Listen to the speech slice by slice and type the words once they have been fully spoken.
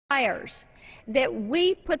requires that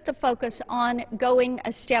we put the focus on going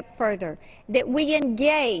a step further, that we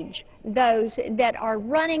engage those that are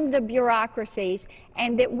running the bureaucracies,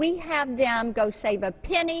 and that we have them go save a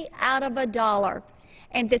penny out of a dollar,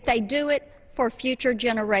 and that they do it for future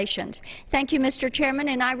generations. Thank you, Mr. Chairman,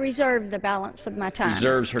 and I reserve the balance of my time.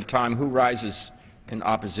 Reserves her time. Who rises in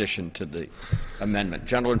opposition to the amendment?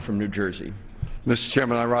 Gentleman from New Jersey. Mr.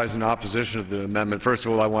 Chairman, I rise in opposition to the amendment. First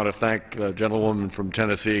of all, I want to thank the gentlewoman from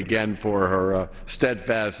Tennessee again for her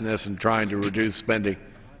steadfastness in trying to reduce spending.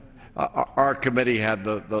 Our committee had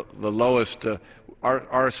the lowest,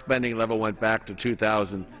 our spending level went back to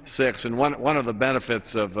 2006, and one of the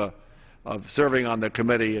benefits of serving on the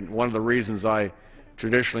committee, and one of the reasons I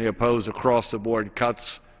traditionally oppose across-the-board cuts,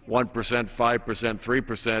 1%, 5%,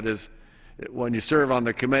 3%, is when you serve on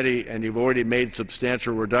the committee and you've already made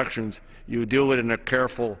substantial reductions, you do it in a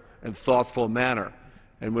careful and thoughtful manner.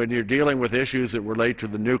 And when you're dealing with issues that relate to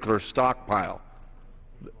the nuclear stockpile,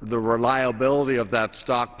 the reliability of that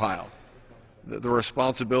stockpile, the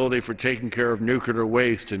responsibility for taking care of nuclear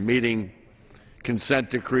waste and meeting consent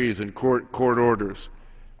decrees and court orders,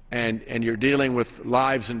 and you're dealing with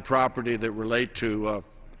lives and property that relate to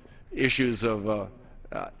issues of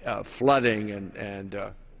flooding and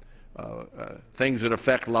things that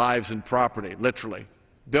affect lives and property, literally.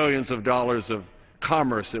 Billions of dollars of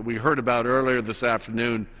commerce that we heard about earlier this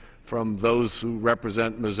afternoon from those who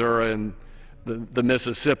represent Missouri and the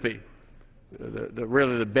Mississippi,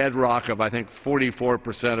 really the bedrock of, I think,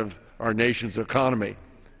 44% of our nation's economy.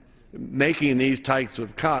 Making these types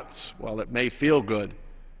of cuts, while it may feel good,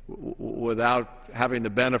 without having the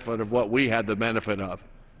benefit of what we had the benefit of,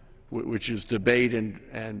 which is debate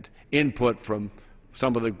and input from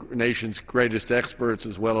some of the nation's greatest experts,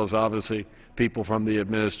 as well as obviously people from the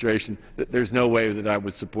administration. There's no way that I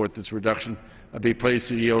would support this reduction. I'd be pleased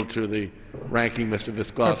to yield to the ranking, Mr.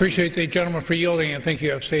 Visclosky. I appreciate the gentleman for yielding, and think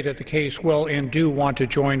you have stated the case well, and do want to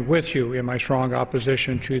join with you in my strong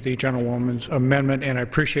opposition to the gentlewoman's amendment, and I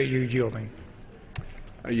appreciate you yielding.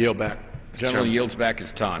 I yield back. The gentleman yields back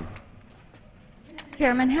his time.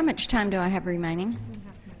 Chairman, how much time do I have remaining?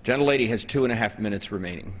 Gentlelady has 2.5 minutes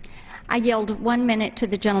remaining. I yield 1 minute to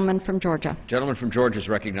the gentleman from Georgia. Gentleman from Georgia is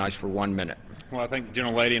recognized for 1 minute. Well, I thank the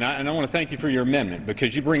gentlelady, and I want to thank you for your amendment,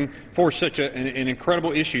 because you bring forth such an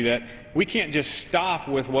incredible issue that we can't just stop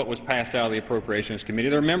with what was passed out of the Appropriations Committee.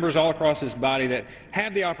 There are members all across this body that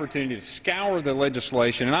have the opportunity to scour the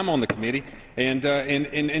legislation, and I'm on the committee, and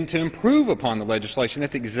to improve upon the legislation.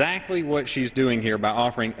 That's exactly what she's doing here by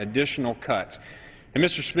offering additional cuts. And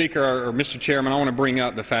Mr. Speaker, or Mr. Chairman, I want to bring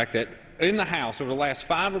up the fact that in the House, over the last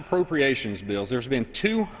 5 appropriations bills, there's been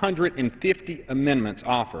 250 amendments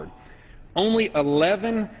offered. Only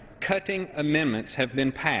 11 cutting amendments have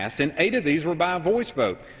been passed, and 8 of these were by a voice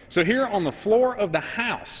vote. So here on the floor of the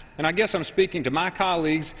House, and I guess I'm speaking to my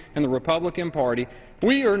colleagues in the Republican Party,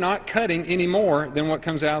 we are not cutting any more than what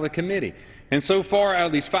comes out of the committee. And so far, out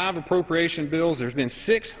of these 5 appropriation bills, there's been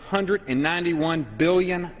 $691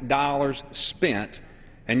 billion spent,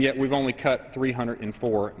 and yet we've only cut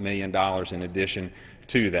 $304 million in addition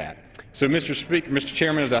to that. So, Mr.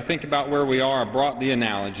 Chairman, as I think about where we are, I brought the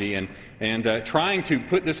analogy, and trying to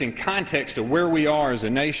put this in context of where we are as a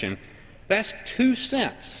nation, that's 2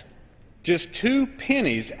 cents, just 2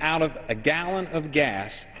 pennies out of a gallon of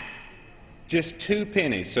gas, just 2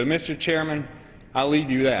 pennies. So, Mr. Chairman, I'll leave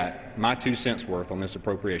you that, my 2 cents worth on this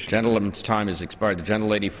appropriation. Gentleman's time has expired. The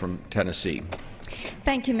gentlelady from Tennessee.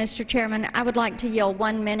 Thank you, Mr. Chairman. I would like to yield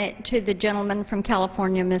 1 minute to the gentleman from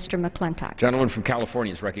California, Mr. McClintock. Gentleman from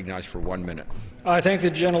California is recognized for 1 minute. I thank the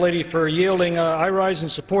gentlelady for yielding. I rise in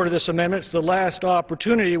support of this amendment. It's the last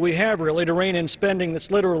opportunity we have, really, to rein in spending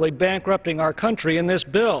that's literally bankrupting our country in this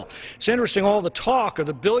bill. It's interesting, all the talk of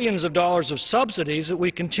the billions of dollars of subsidies that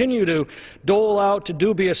we continue to dole out to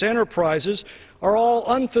dubious enterprises are all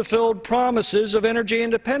unfulfilled promises of energy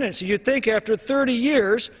independence. You'd think after 30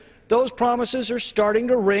 years, those promises are starting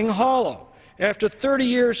to ring hollow. After 30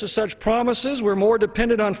 years of such promises, we're more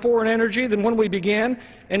dependent on foreign energy than when we began,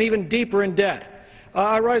 and even deeper in debt.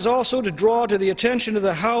 I rise also to draw to the attention of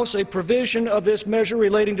the House a provision of this measure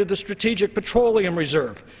relating to the Strategic Petroleum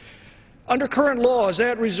Reserve. Under current law, as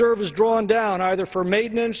that reserve is drawn down, either for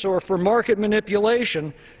maintenance or for market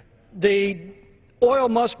manipulation, the oil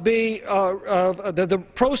must be, the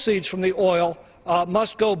proceeds from the oil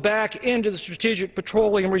must go back into the Strategic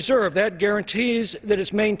Petroleum Reserve. That guarantees that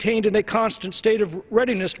it's maintained in a constant state of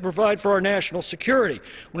readiness to provide for our national security.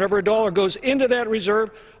 Whenever a dollar goes into that reserve,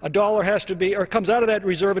 a dollar has to be, or comes out of that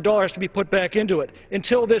reserve, a dollar has to be put back into it.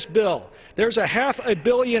 Until this bill, there's a $500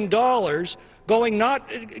 million going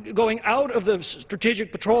out of the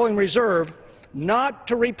Strategic Petroleum Reserve not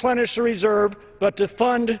to replenish the reserve, but to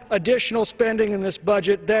fund additional spending in this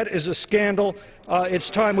budget. That is a scandal. It's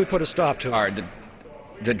time we put a stop to it. All right.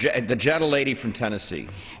 The gentlelady from Tennessee.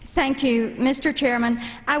 Thank you, Mr. Chairman.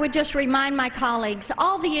 I would just remind my colleagues,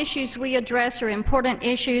 all the issues we address are important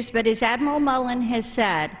issues, but as Admiral Mullen has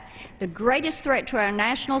said, the greatest threat to our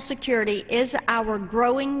national security is our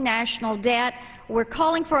growing national debt. We're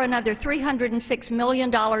calling for another $306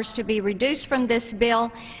 million to be reduced from this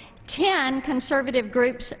bill. 10 conservative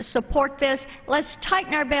groups support this. Let's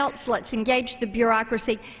tighten our belts. Let's engage the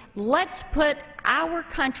bureaucracy. Let's put our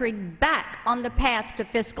country back on the path to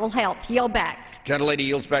fiscal health. Yield back. Gentlelady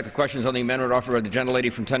yields back the questions on the amendment offered by the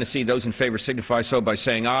gentlelady from Tennessee. Those in favor signify so by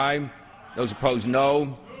saying aye. Those opposed,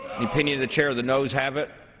 no. In the opinion of the chair, the noes have it.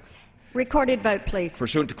 Recorded vote, please.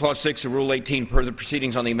 Pursuant to Clause 6 of Rule 18, further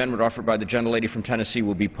proceedings on the amendment offered by the gentlelady from Tennessee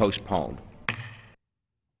will be postponed.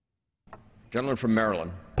 Gentleman from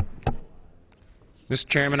Maryland. Mr.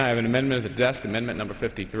 Chairman, I have an amendment at the desk, amendment number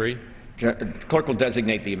 53. Clerk will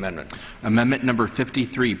designate the amendment. Amendment number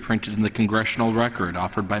 53, printed in the Congressional Record,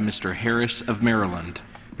 offered by Mr. Harris of Maryland.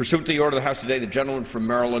 Pursuant to the order of the House today, the gentleman from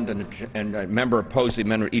Maryland and a member opposed to the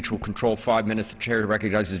amendment each will control 5 minutes. The chair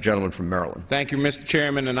recognizes the gentleman from Maryland. Thank you, Mr.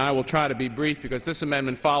 Chairman, and I will try to be brief because this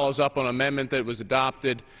amendment follows up on an amendment that was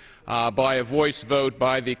adopted by a voice vote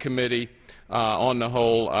by the committee on the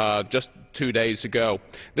whole just 2 days ago.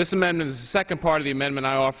 This amendment is the second part of the amendment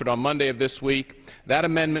I offered on Monday of this week. That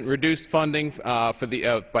amendment reduced funding by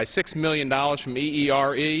 $6 million from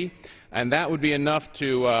EERE, and that would be enough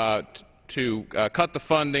to cut the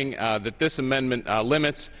funding that this amendment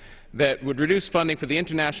limits, that would reduce funding for the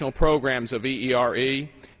international programs of EERE.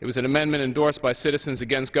 It was an amendment endorsed by Citizens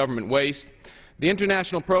Against Government Waste. The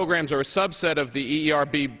international programs are a subset of the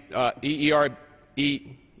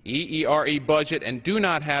EERE budget and do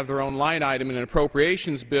not have their own line item in an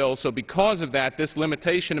appropriations bill, so because of that, this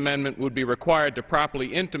limitation amendment would be required to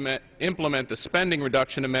properly implement the spending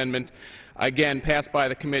reduction amendment, again passed by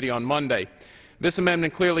the committee on Monday. This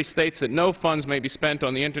amendment clearly states that no funds may be spent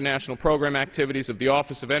on the international program activities of the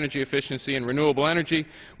Office of Energy Efficiency and Renewable Energy,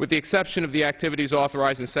 with the exception of the activities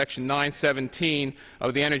authorized in Section 917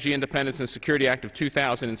 of the Energy Independence and Security Act of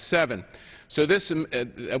 2007. So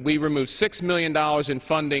we removed $6 million in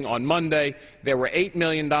funding on Monday. There were $8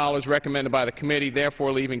 million recommended by the committee,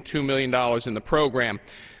 therefore leaving $2 million in the program.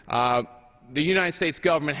 The United States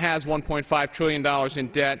government has $1.5 trillion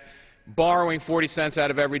in debt, borrowing 40 cents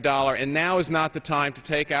out of every dollar, and now is not the time to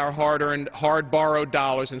take our hard-earned, hard-borrowed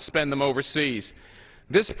dollars and spend them overseas.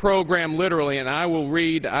 This program literally, and I will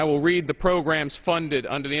read the programs funded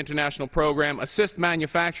under the international program, assist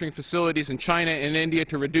manufacturing facilities in China and India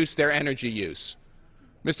to reduce their energy use.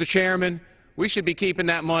 Mr. Chairman, we should be keeping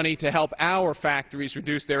that money to help our factories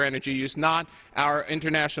reduce their energy use, not our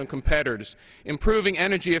international competitors. Improving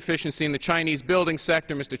energy efficiency in the Chinese building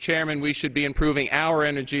sector, Mr. Chairman, we should be improving our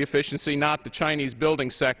energy efficiency, not the Chinese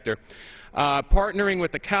building sector. Partnering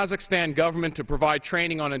with the Kazakhstan government to provide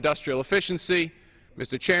training on industrial efficiency.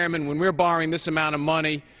 Mr. Chairman, when we're borrowing this amount of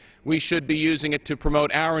money, we should be using it to promote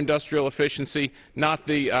our industrial efficiency, not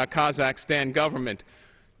the Kazakhstan government.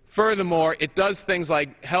 Furthermore, it does things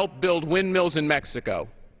like help build windmills in Mexico.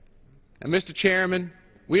 And, Mr. Chairman,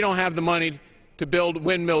 we don't have the money to build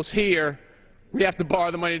windmills here. We have to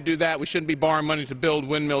borrow the money to do that. We shouldn't be borrowing money to build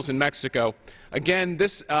windmills in Mexico. Again,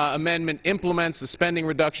 this amendment implements the spending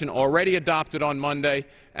reduction already adopted on Monday,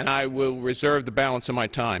 and I will reserve the balance of my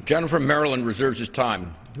time. Gentleman from Maryland reserves his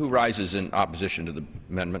time. Who rises in opposition to the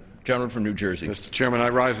amendment? Gentleman from New Jersey. Mr. Chairman, I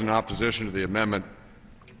rise in opposition to the amendment.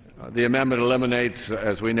 The amendment eliminates,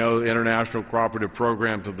 as we know, the international cooperative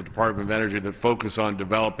programs of the Department of Energy that focus on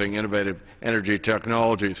developing innovative energy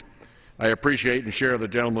technologies. I appreciate and share the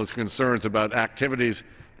gentleman's concerns about activities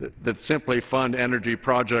that simply fund energy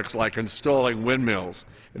projects like installing windmills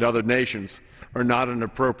in other nations are not an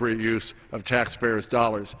appropriate use of taxpayers'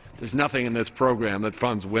 dollars. There's nothing in this program that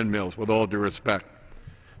funds windmills, with all due respect.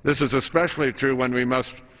 This is especially true when we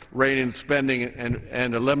must rein in spending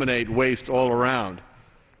and eliminate waste all around.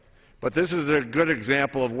 But this is a good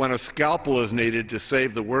example of when a scalpel is needed to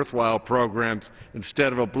save the worthwhile programs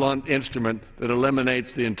instead of a blunt instrument that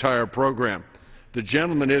eliminates the entire program. The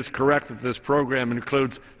gentleman is correct that this program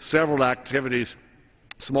includes several activities,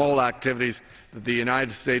 small activities, that the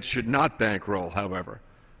United States should not bankroll, however.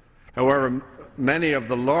 However, many of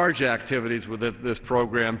the large activities within this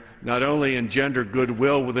program not only engender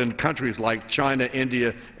goodwill within countries like China,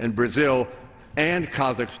 India, and Brazil, and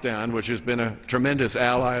Kazakhstan, which has been a tremendous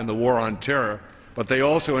ally in the war on terror, but they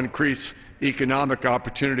also increase economic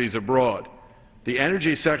opportunities abroad. The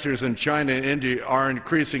energy sectors in China and India are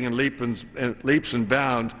increasing in leaps and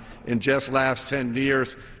bounds. In just last 10 years,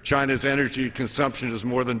 China's energy consumption has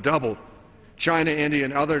more than doubled. China, India,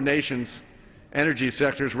 and other nations' energy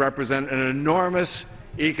sectors represent an enormous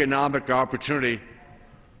economic opportunity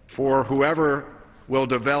for whoever will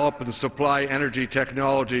develop and supply energy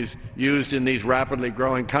technologies used in these rapidly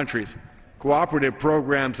growing countries. Cooperative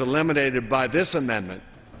programs eliminated by this amendment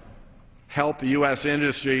help U.S.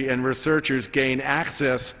 industry and researchers gain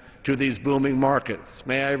access to these booming markets.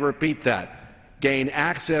 May I repeat that? Gain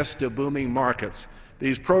access to booming markets.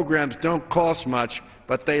 These programs don't cost much,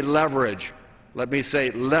 but they leverage, let me say,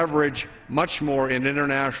 leverage much more in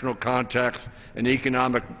international context and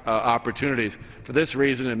economic opportunities. For this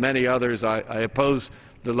reason and many others, I oppose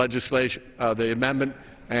the legislation, the amendment,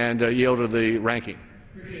 and yield to the ranking.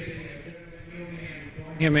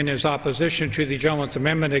 Him in his opposition to the gentleman's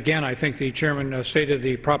amendment. Again, I think the chairman stated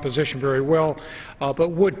the proposition very well,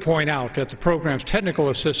 but would point out that the program's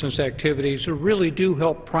technical assistance activities really do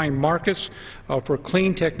help prime markets for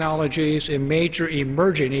clean technologies in major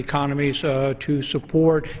emerging economies to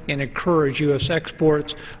support and encourage U.S.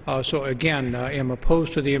 exports. So again, I am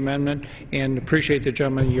opposed to the amendment and appreciate the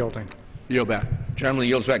gentleman yielding. Yield back. Gentleman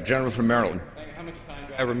yields back. Gentleman from Maryland. How much time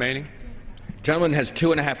do I have remaining? Gentleman has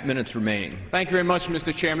 2.5 minutes remaining. Thank you very much,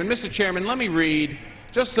 Mr. Chairman. Mr. Chairman, let me read,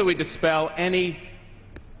 just so we dispel any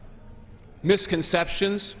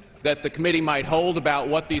misconceptions that the committee might hold about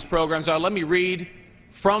what these programs are, let me read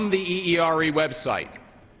from the EERE website.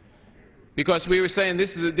 Because we were saying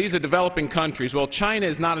these are developing countries. Well, China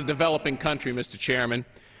is not a developing country, Mr. Chairman.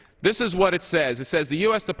 This is what it says. It says the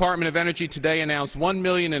U.S. Department of Energy today announced $1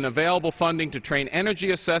 million in available funding to train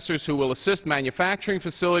energy assessors who will assist manufacturing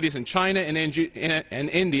facilities in China and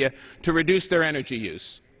India to reduce their energy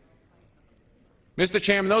use. Mr.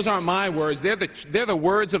 Chairman, those aren't my words. They're the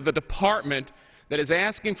words of the department that is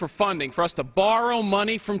asking for funding for us to borrow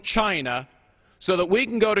money from China so that we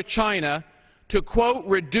can go to China to, quote,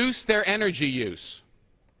 reduce their energy use.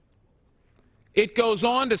 It goes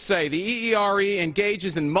on to say the EERE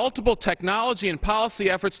engages in multiple technology and policy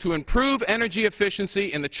efforts to improve energy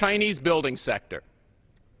efficiency in the Chinese building sector.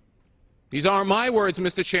 These aren't my words,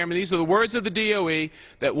 Mr. Chairman. These are the words of the DOE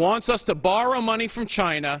that wants us to borrow money from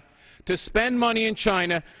China, to spend money in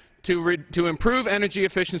China to improve energy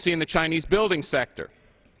efficiency in the Chinese building sector.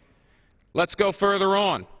 Let's go further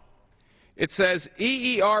on. It says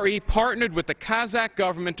EERE partnered with the Kazakh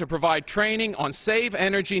government to provide training on Save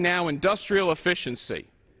Energy Now industrial efficiency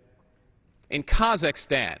in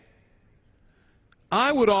Kazakhstan.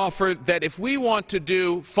 I would offer that if we want to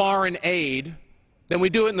do foreign aid, then we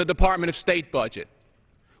do it in the Department of State budget.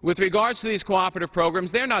 With regards to these cooperative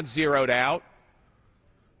programs, they're not zeroed out.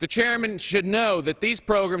 The chairman should know that these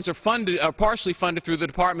programs are partially funded through the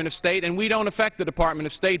Department of State, and we don't affect the Department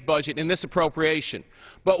of State budget in this appropriation.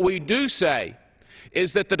 But we do say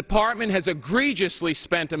is that the department has egregiously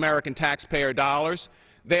spent American taxpayer dollars.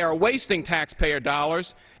 They are wasting taxpayer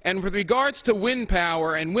dollars. And with regards to wind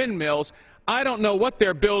power and windmills, I don't know what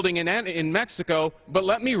they're building in Mexico, but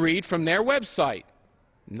let me read from their website.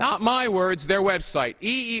 Not my words, their website.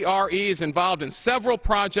 EERE is involved in several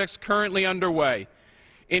projects currently underway,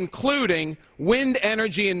 including wind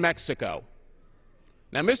energy in Mexico.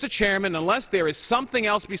 Now, Mr. Chairman, unless there is something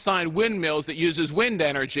else besides windmills that uses wind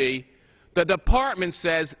energy, the department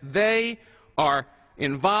says they are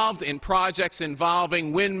involved in projects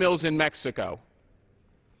involving windmills in Mexico.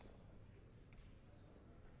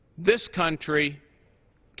 This country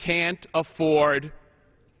can't afford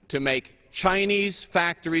to make Chinese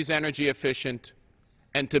factories energy efficient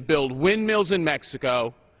and to build windmills in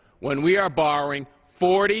Mexico when we are borrowing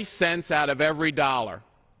 40 cents out of every dollar.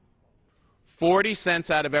 40 cents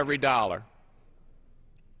out of every dollar.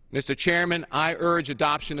 Mr. Chairman, I urge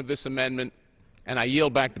adoption of this amendment, and I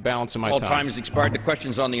yield back the balance of my time. All time has expired. The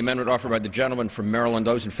questions on the amendment offered by the gentleman from Maryland.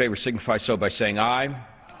 Those in favor signify so by saying aye.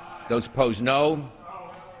 Those opposed, no.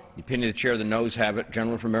 The opinion of the chair, the noes have it.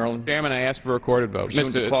 Gentleman from Maryland. Chairman, I ask for a recorded vote.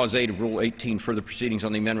 Pursuant to Clause 8 of Rule 18, further proceedings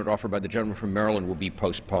on the amendment offered by the gentleman from Maryland will be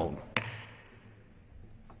postponed.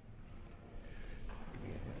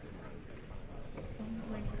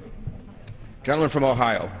 Gentleman from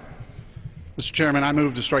Ohio. Mr. Chairman, I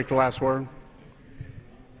move to strike the last word.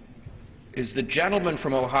 Is the gentleman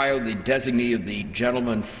from Ohio the designee of the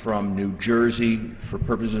gentleman from New Jersey for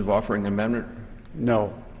purposes of offering an amendment?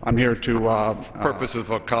 No. I'm here to purposes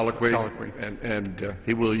of colloquy. And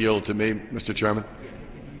he will yield to me, Mr. Chairman.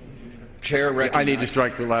 Chair recognizes. I need to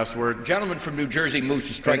strike the last word. Gentleman from New Jersey moves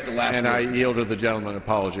to strike the last word. And I yield to the gentleman.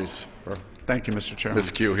 Apologies for thank you, Mr. Chairman.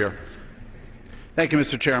 miscue here. Thank you,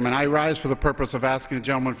 Mr. Chairman. I rise for the purpose of asking the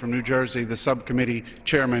gentleman from New Jersey, the subcommittee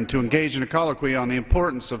chairman, to engage in a colloquy on the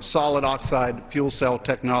importance of solid oxide fuel cell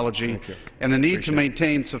technology and the need to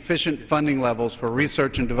maintain sufficient funding levels for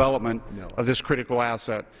research and development of this critical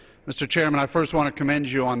asset. Mr. Chairman, I first want to commend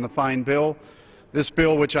you on the fine bill. This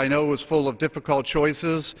bill, which I know was full of difficult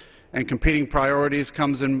choices and competing priorities,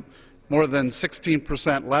 comes in more than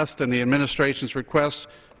 16% less than the administration's request,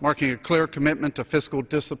 marking a clear commitment to fiscal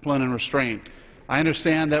discipline and restraint. I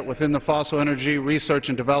understand that within the Fossil Energy Research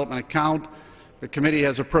and Development account, the committee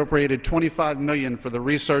has appropriated $25 million for the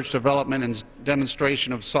research, development, and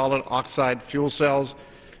demonstration of solid oxide fuel cells.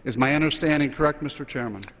 Is my understanding correct, Mr.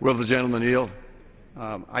 Chairman? Will the gentleman yield?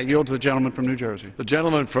 I yield to the gentleman from New Jersey. The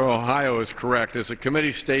gentleman from Ohio is correct. As the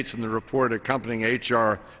committee states in the report accompanying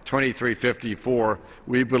H.R. 2354,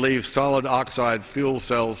 we believe solid oxide fuel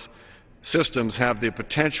cells systems have the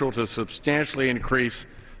potential to substantially increase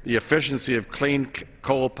the efficiency of clean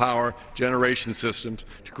coal power generation systems,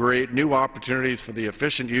 to create new opportunities for the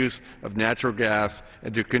efficient use of natural gas,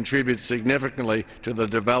 and to contribute significantly to the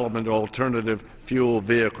development of alternative fuel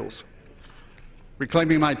vehicles.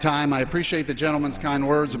 Reclaiming my time, I appreciate the gentleman's kind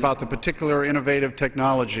words about the particular innovative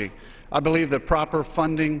technology. I believe that proper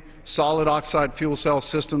funding solid oxide fuel cell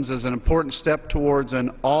systems is an important step towards an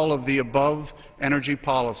all-of-the-above energy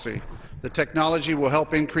policy. The technology will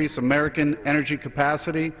help increase American energy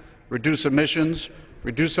capacity, reduce emissions,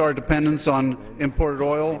 reduce our dependence on imported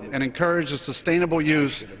oil, and encourage the sustainable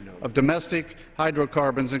use of domestic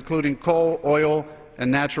hydrocarbons, including coal, oil,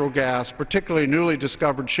 and natural gas, particularly newly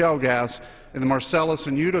discovered shale gas in the Marcellus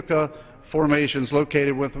and Utica formations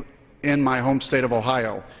located within my home state of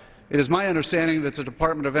Ohio. It is my understanding that the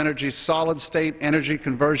Department of Energy's Solid State Energy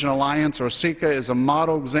Conversion Alliance, or SECA, is a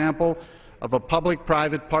model example of a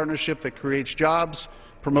public-private partnership that creates jobs,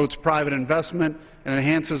 promotes private investment, and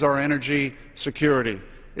enhances our energy security.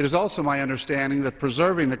 It is also my understanding that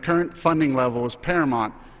preserving the current funding level is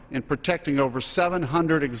paramount in protecting over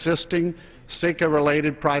 700 existing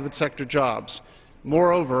SECA-related private sector jobs.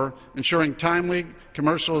 Moreover, ensuring timely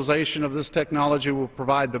commercialization of this technology will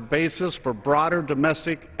provide the basis for broader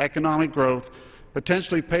domestic economic growth,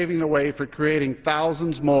 potentially paving the way for creating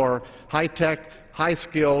thousands more high-tech,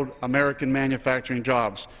 high-skilled American manufacturing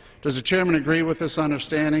jobs. Does the chairman agree with this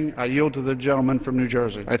understanding? I yield to the gentleman from New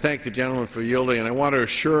Jersey. I thank the gentleman for yielding, and I want to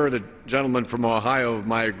assure the gentleman from Ohio of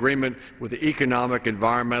my agreement with the economic,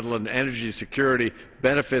 environmental, and energy security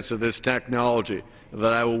benefits of this technology, and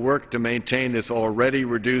that I will work to maintain this already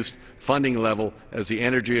reduced funding level as the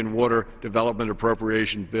Energy and Water Development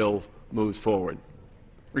Appropriation Bill moves forward.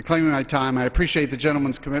 Reclaiming my time, I appreciate the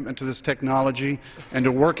gentleman's commitment to this technology and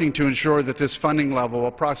to working to ensure that this funding level,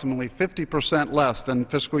 approximately 50% less than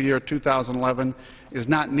fiscal year 2011, is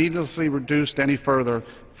not needlessly reduced any further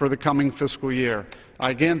for the coming fiscal year.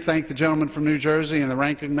 I again thank the gentleman from New Jersey and the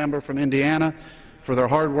ranking member from Indiana for their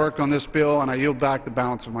hard work on this bill, and I yield back the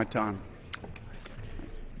balance of my time.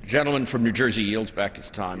 The gentleman from New Jersey yields back his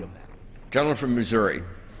time. Gentleman from Missouri.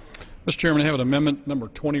 Mr. Chairman, I have an amendment number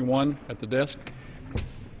 21 at the desk.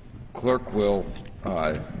 Clerk will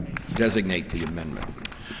designate the amendment.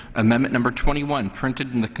 Amendment number 21,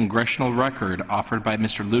 printed in the Congressional Record, offered by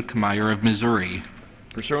Mr. Luetkemeyer of Missouri.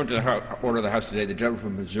 Pursuant to the order of the House today, the gentleman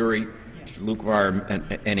from Missouri, Mr.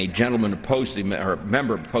 Luetkemeyer, and a gentleman opposed the or a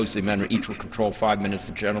member opposed the amendment. Each will control 5 minutes.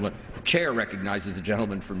 The chair recognizes the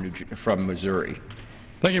gentleman from Missouri.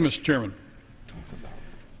 Thank you, Mr. Chairman.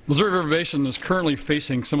 Missouri River Basin is currently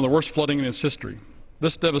facing some of the worst flooding in its history.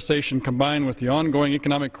 This devastation, combined with the ongoing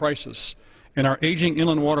economic crisis and our aging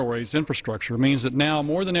inland waterways infrastructure, means that now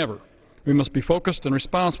more than ever we must be focused and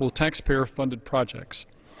responsible taxpayer-funded projects.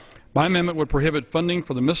 My amendment would prohibit funding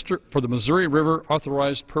for the Missouri River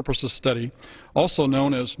Authorized Purposes Study, also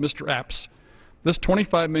known as Mr. APPS. This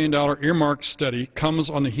 $25 million earmarked study comes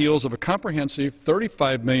on the heels of a comprehensive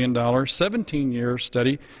 $35 million 17-year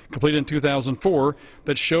study completed in 2004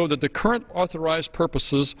 that showed that the current authorized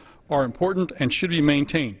purposes are important and should be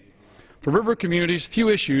maintained. For river communities, few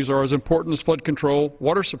issues are as important as flood control,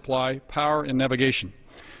 water supply, power, and navigation.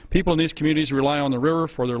 People in these communities rely on the river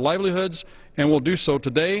for their livelihoods and will do so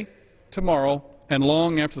today, tomorrow, and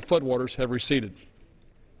long after the floodwaters have receded.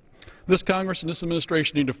 This Congress and this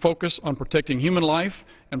administration need to focus on protecting human life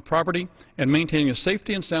and property and maintaining the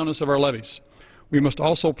safety and soundness of our levees. We must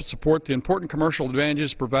also support the important commercial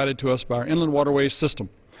advantages provided to us by our inland waterways system.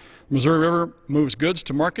 The Missouri River moves goods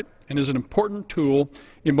to market and is an important tool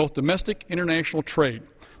in both domestic and international trade.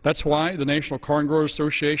 That's why the National Corn Growers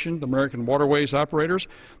Association, the American Waterways Operators,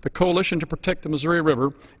 the Coalition to Protect the Missouri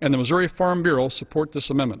River, and the Missouri Farm Bureau support this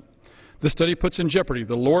amendment. This study puts in jeopardy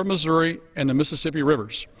the lower Missouri and the Mississippi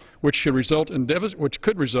rivers, which could result in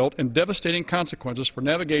devastating consequences for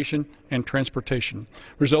navigation and transportation,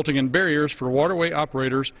 resulting in barriers for waterway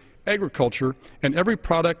operators, agriculture, and every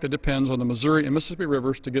product that depends on the Missouri and Mississippi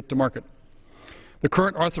rivers to get to market. The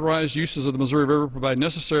current authorized uses of the Missouri River provide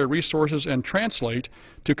necessary resources and translate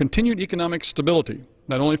to continued economic stability,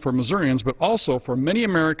 not only for Missourians, but also for many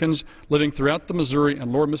Americans living throughout the Missouri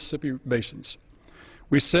and lower Mississippi basins.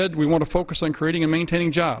 We said we want to focus on creating and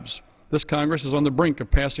maintaining jobs. This Congress is on the brink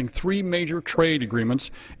of passing 3 major trade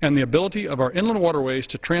agreements, and the ability of our inland waterways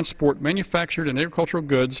to transport manufactured and agricultural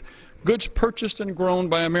goods purchased and grown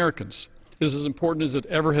by Americans, is as important as it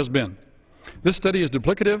ever has been. This study is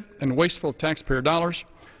duplicative and wasteful of taxpayer dollars.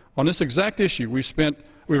 On this exact issue,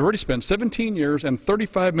 we've already spent 17 years and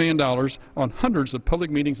 $35 million on hundreds of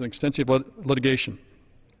public meetings and extensive litigation.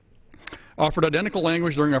 Offered identical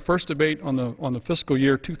language during our first debate on the fiscal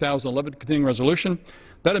year 2011 continuing resolution.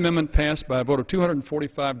 That amendment passed by a vote of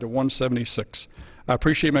 245 to 176. I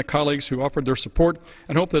appreciate my colleagues who offered their support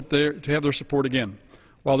and hope that to have their support again.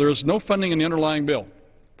 While there is no funding in the underlying bill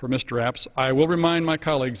for Mr. Apps, I will remind my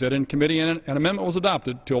colleagues that in committee an amendment was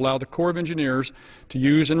adopted to allow the Corps of Engineers to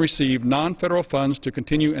use and receive non-federal funds to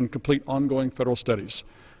continue and complete ongoing federal studies.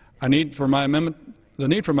 The need for my amendment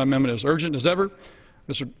is urgent as ever.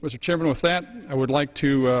 Mr. Chairman, with that, I would like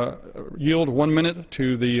to yield 1 minute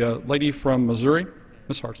to the lady from Missouri,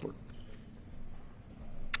 Ms. Hartzler.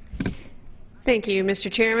 Thank you,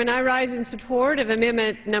 Mr. Chairman. I rise in support of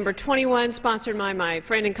Amendment number 21, sponsored by my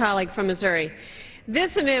friend and colleague from Missouri.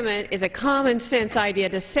 This amendment is a common-sense idea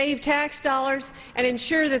to save tax dollars and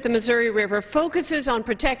ensure that the Missouri River focuses on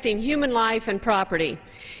protecting human life and property.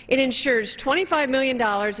 It ensures $25 million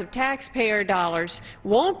of taxpayer dollars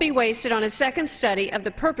won't be wasted on a second study of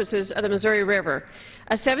the purposes of the Missouri River.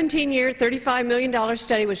 A 17-year, $35 million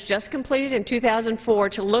study was just completed in 2004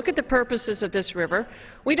 to look at the purposes of this river.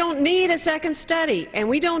 We don't need a second study, and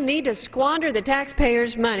we don't need to squander the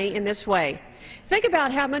taxpayers' money in this way. Think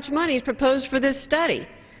about how much money is proposed for this study.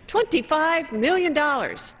 $25 million.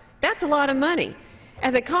 That's a lot of money.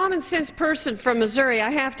 As a common-sense person from Missouri,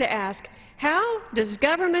 I have to ask, how does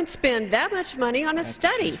government spend that much money on a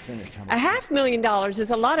study? $500,000 is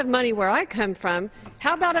a lot of money where I come from.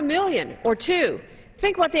 How about $1 million or $2 million?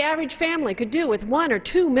 Think what the average family could do with $1 or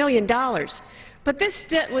 $2 million. But this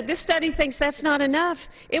study thinks that's not enough.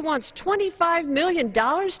 It wants $25 million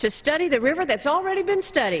to study the river that's already been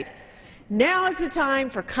studied. Now is the time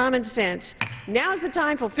for common sense. Now is the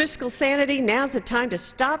time for fiscal sanity. Now is the time to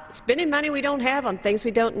stop spending money we don't have on things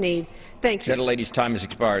we don't need. Thank you. Gentlelady's time has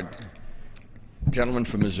expired. Gentleman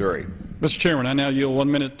from Missouri. Mr. Chairman, I now yield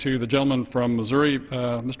 1 minute to the gentleman from Missouri,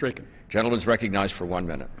 Mr. Aiken. Gentleman is recognized for 1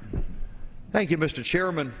 minute. Thank you, Mr.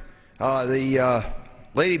 Chairman. The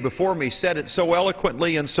lady before me said it so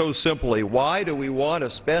eloquently and so simply. Why do we want to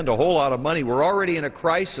spend a whole lot of money? We're already in a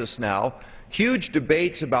crisis now. Huge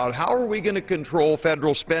debates about how are we going to control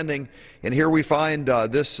federal spending, and here we find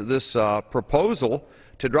this proposal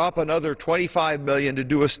to drop another $25 million to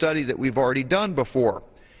do a study that we've already done before.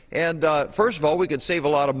 And first of all, we could save a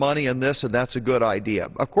lot of money on this, and that's a good idea.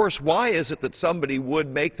 Of course, why is it that somebody would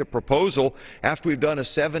make the proposal after we've done a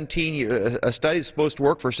study that's supposed to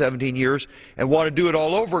work for 17 years and want to do it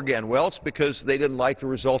all over again? Well, it's because they didn't like the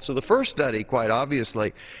results of the first study, quite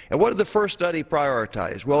obviously. And what did the first study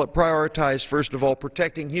prioritize? Well, it prioritized, first of all,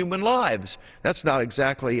 protecting human lives. That's not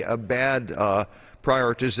exactly a bad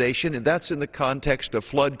prioritization, and that's in the context of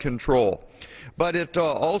flood control. But it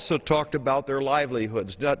also talked about their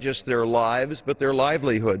livelihoods, not just their lives, but their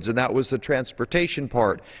livelihoods, and that was the transportation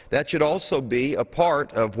part. That should also be a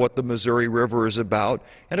part of what the Missouri River is about,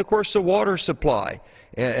 and of course the water supply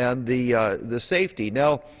and the safety.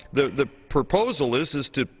 Now, the proposal is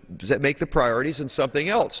to make the priorities in something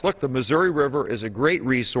else. Look, the Missouri River is a great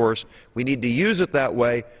resource. We need to use it that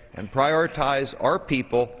way and prioritize our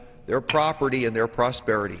people, their property, and their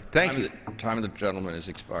prosperity. Thank you. Time of the gentleman has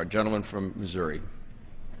expired. Gentleman from Missouri.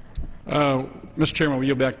 Mr. Chairman, we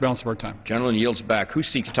yield back the balance of our time. Gentleman yields back. Who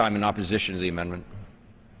seeks time in opposition to the amendment?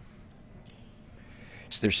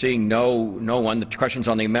 So there seeing no one. The questions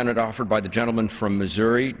on the amendment offered by the gentleman from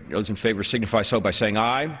Missouri. Those in favor signify so by saying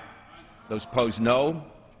aye. Those opposed, no.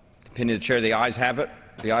 Opinion of the chair, the ayes have it.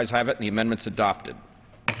 The ayes have it, and the amendment's adopted.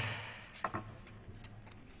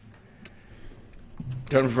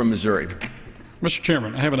 Gentleman from Missouri. Mr.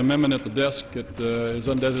 Chairman, I have an amendment at the desk. It is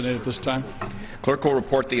undesignated at this time. Clerk will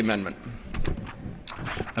report the amendment.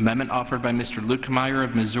 Amendment offered by Mr. Lukemeyer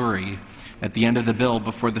of Missouri At the end of the bill,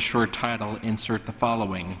 before the short title, insert the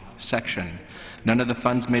following section. None of the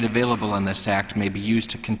funds made available in this Act may be used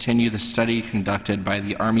to continue the study conducted by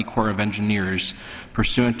the Army Corps of Engineers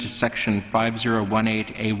pursuant to Section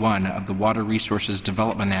 5018A1 of the Water Resources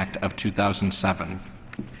Development Act of 2007.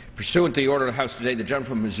 Pursuant to the order of the House today, the gentleman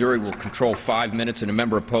from Missouri will control 5 minutes, and a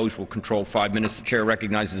member opposed will control 5 minutes. The chair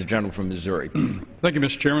recognizes the gentleman from Missouri. Thank you,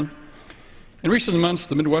 Mr. Chairman. In recent months,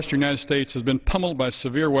 the Midwestern United States has been pummeled by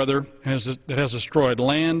severe weather that has destroyed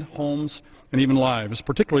land, homes, and even lives,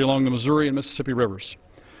 particularly along the Missouri and Mississippi rivers.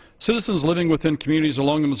 Citizens living within communities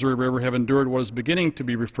along the Missouri River have endured what is beginning to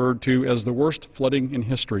be referred to as the worst flooding in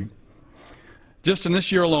history. Just in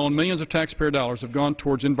this year alone, millions of taxpayer dollars have gone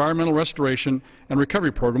towards environmental restoration and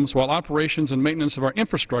recovery programs, while operations and maintenance of our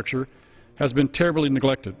infrastructure has been terribly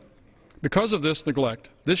neglected. Because of this neglect,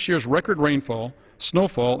 this year's record rainfall,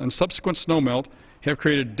 snowfall, and subsequent snowmelt have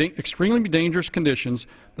created extremely dangerous conditions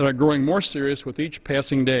that are growing more serious with each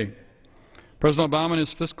passing day. President Obama in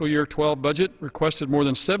his fiscal year 12 budget requested more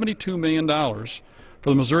than $72 million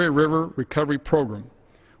for the Missouri River Recovery Program,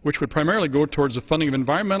 which would primarily go towards the funding of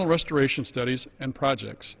environmental restoration studies and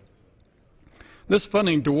projects. This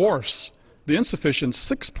funding dwarfs the insufficient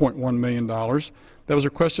 $6.1 million that was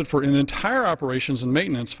requested for an entire operations and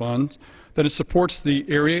maintenance fund that it supports the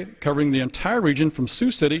area covering the entire region from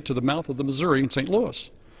Sioux City to the mouth of the Missouri in St. Louis.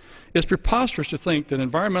 It's preposterous to think that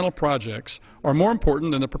environmental projects are more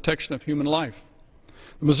important than the protection of human life.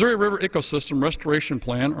 The Missouri River Ecosystem Restoration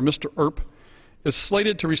Plan, or Mr. ERP, is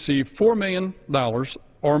slated to receive $4 million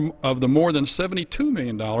of the more than $72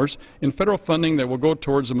 million in federal funding that will go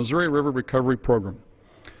towards the Missouri River Recovery Program.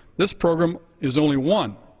 This program is only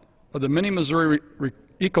one of the many Missouri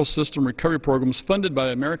ecosystem recovery programs funded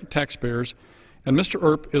by American taxpayers, and Mr.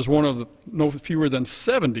 ERP is one of the no fewer than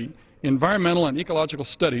 70 environmental and ecological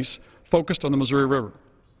studies focused on the Missouri River.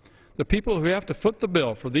 The people who have to foot the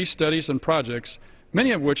bill for these studies and projects,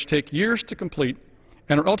 many of which take years to complete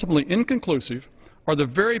and are ultimately inconclusive, are the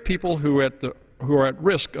very people who are at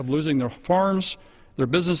risk of losing their farms, their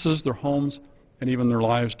businesses, their homes, and even their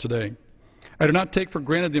lives today. I do not take for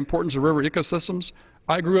granted the importance of river ecosystems.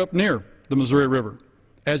 I grew up near the Missouri River,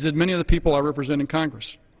 as did many of the people I represent in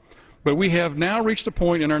Congress. But we have now reached a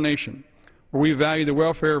point in our nation where we value the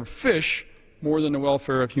welfare of fish more than the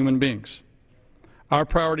welfare of human beings. Our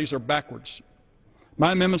priorities are backwards.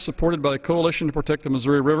 My amendment, supported by the Coalition to Protect the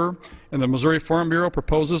Missouri River and the Missouri Farm Bureau,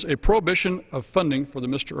 proposes a prohibition of funding for the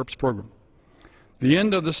Mr. ERPS program. The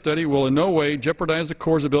end of this study will in no way jeopardize the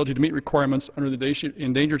Corps' ability to meet requirements under the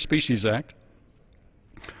Endangered Species Act.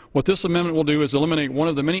 What this amendment will do is eliminate one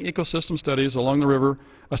of the many ecosystem studies along the river,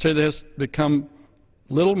 a study that has become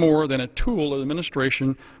little more than a tool of the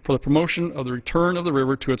administration for the promotion of the return of the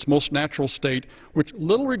river to its most natural state, with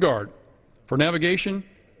little regard for navigation,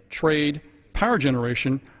 trade, power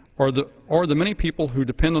generation, or the many people who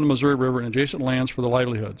depend on the Missouri River and adjacent lands for their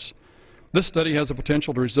livelihoods. This study has the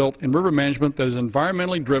potential to result in river management that is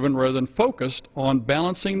environmentally driven rather than focused on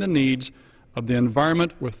balancing the needs of the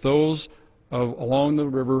environment with those along the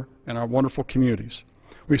river and our wonderful communities.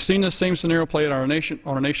 We've seen this same scenario play out on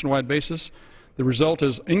a nationwide basis. The result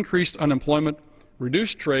is increased unemployment,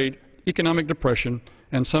 reduced trade, economic depression,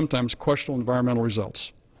 and sometimes questionable environmental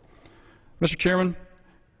results. Mr. Chairman,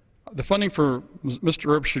 the funding for Mr.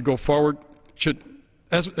 ERPS should go forward. Should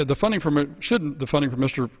the funding for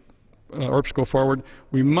Mr. ERPS go forward,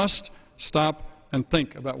 we must stop and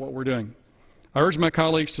think about what we're doing. I urge my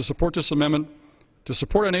colleagues to support this amendment, to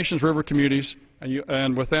support our nation's river communities,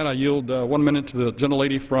 and with that I yield 1 minute to the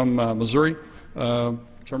gentlelady from Missouri,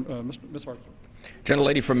 Ms. Hart.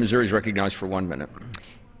 Gentlelady from Missouri is recognized for 1 minute.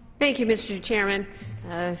 Thank you, Mr. Chairman.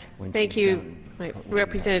 Thank you,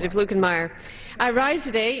 Representative Lukenmeyer. I rise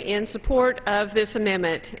today in support of this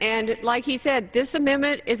amendment, and like he said, this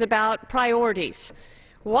amendment is about priorities.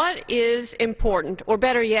 What is important, or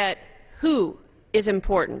better yet, who is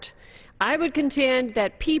important? I would contend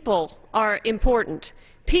that people are important.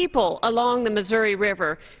 People along the Missouri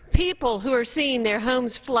River, people who are seeing their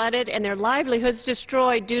homes flooded and their livelihoods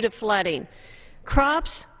destroyed due to flooding.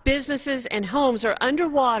 Crops, businesses, and homes are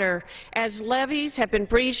underwater as levees have been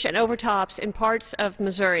breached and overtops in parts of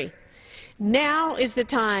Missouri. Now is the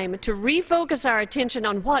time to refocus our attention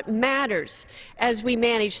on what matters as we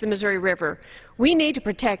manage the Missouri River. We need to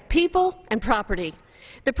protect people and property.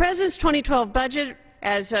 The President's 2012 budget,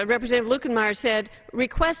 as Representative Lukenmeyer said,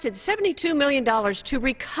 requested $72 million to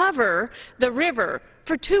recover the river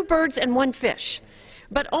for 2 birds and 1 fish,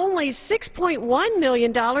 but only $6.1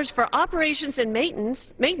 million for operations and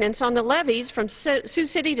maintenance on the levees from Sioux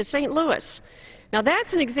City to St. Louis. Now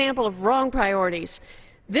that's an example of wrong priorities.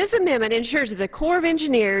 This amendment ensures that the Corps of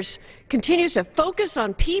Engineers continues to focus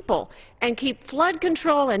on people and keep flood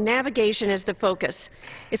control and navigation as the focus.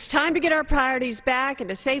 It's time to get our priorities back and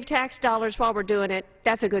to save tax dollars while we're doing it.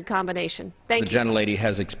 That's a good combination. Thank you. The gentlelady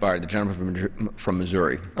has expired. The gentleman from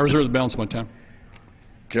Missouri. I reserve the balance of my time.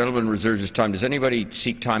 Gentleman reserves his time. Does anybody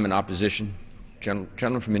seek time in opposition?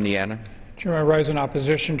 Gentleman from Indiana. Chairman, I rise in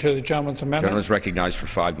opposition to the gentleman's amendment. Gentleman is recognized for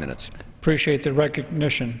 5 minutes. Appreciate the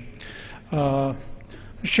recognition.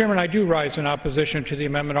 Mr. Chairman, I do rise in opposition to the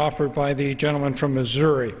amendment offered by the gentleman from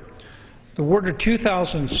Missouri. The Order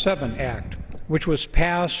 2007 Act, which was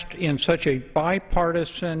passed in such a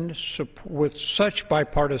with such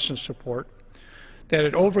bipartisan support that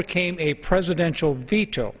it overcame a presidential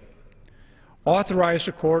veto, authorized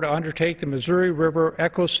the Corps to undertake the Missouri River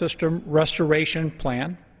Ecosystem Restoration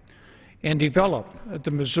Plan and develop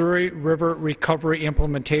the Missouri River Recovery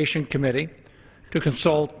Implementation Committee to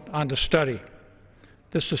consult on the study.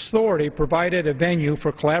 This authority provided a venue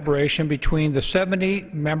for collaboration between the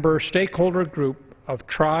 70-member stakeholder group of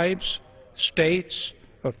tribes, states,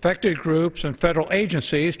 affected groups, and federal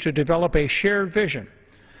agencies to develop a shared vision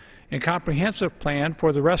and comprehensive plan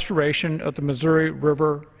for the restoration of the Missouri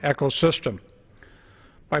River ecosystem.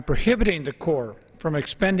 By prohibiting the Corps from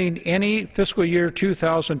expending any fiscal year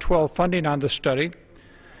 2012 funding on the study,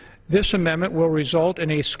 this amendment will result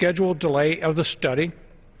in a scheduled delay of the study,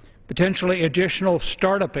 potentially additional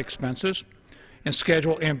startup expenses and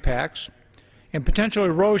schedule impacts, and potential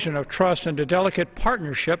erosion of trust and a delicate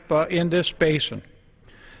partnership in this basin.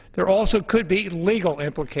 There also could be legal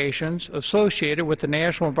implications associated with the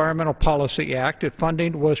National Environmental Policy Act if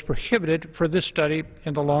funding was prohibited for this study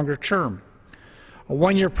in the longer term. A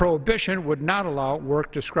one-year prohibition would not allow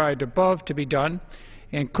work described above to be done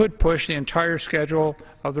and could push the entire schedule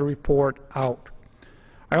of the report out.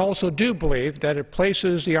 I also do believe that it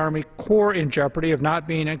places the Army Corps in jeopardy of not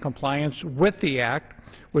being in compliance with the Act,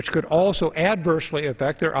 which could also adversely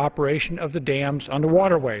affect their operation of the dams on the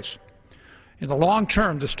waterways. In the long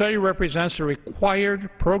term, the study represents the required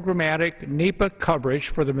programmatic NEPA coverage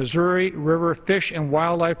for the Missouri River Fish and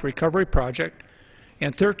Wildlife Recovery Project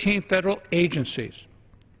and 13 federal agencies,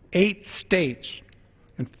 8 states,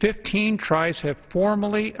 and 15 tribes have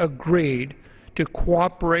formally agreed to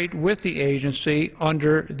cooperate with the agency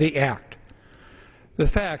under the Act. The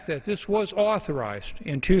fact that this was authorized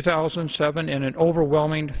in 2007 in an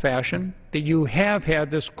overwhelming fashion, that you have had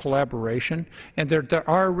this collaboration, and that there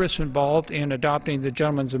are risks involved in adopting the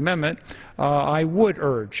gentleman's amendment, I would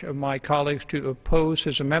urge my colleagues to oppose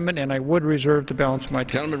his amendment, and I would reserve the balance of my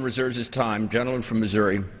time. Gentleman reserves his time. Gentleman from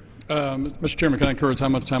Missouri. Mr. Chairman, can I encourage how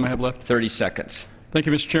much time I have left? 30 seconds. Thank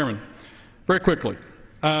you, Mr. Chairman. Very quickly.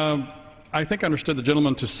 I think I understood the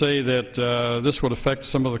gentleman to say that this would affect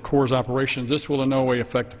some of the Corps' operations. This will in no way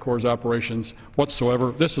affect the Corps' operations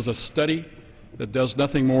whatsoever. This is a study that does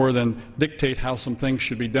nothing more than dictate how some things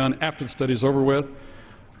should be done after the study is over with.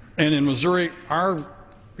 And in Missouri, our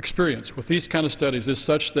experience with these kind of studies is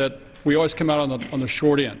such that we always come out on the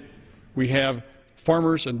short end. We have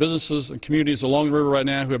farmers and businesses and communities along the river right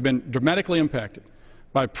now who have been dramatically impacted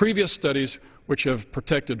by previous studies which have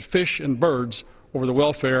protected fish and birds over the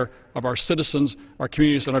welfare of our citizens, our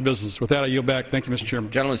communities, and our businesses. With that, I yield back. Thank you, Mr.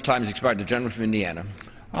 Chairman. Gentleman's time has expired. The gentleman from Indiana.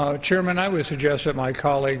 Chairman, I would suggest that my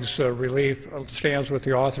colleague's relief stands with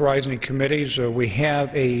the authorizing committees. We have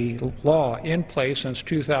a law in place since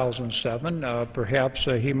 2007. Perhaps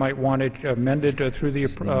he might want it amended through the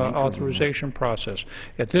authorization process.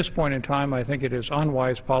 At this point in time, I think it is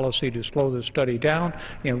unwise policy to slow the study down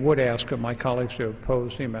and would ask my colleagues to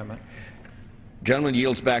oppose the amendment. Gentleman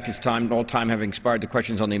yields back his time. All time having expired, the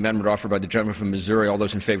questions on the amendment offered by the gentleman from Missouri. All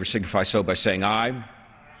those in favor signify so by saying aye.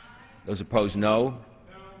 Those opposed, no.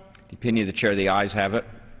 The opinion of the chair, the ayes have it.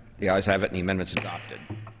 The ayes have it, and the amendment is adopted.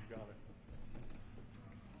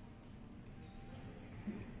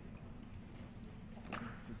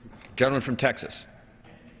 Gentleman from Texas.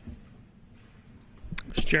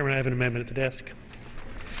 Mr. Chairman, I have an amendment at the desk.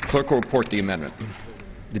 Clerk will report the amendment.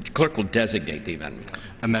 The clerk will designate the amendment.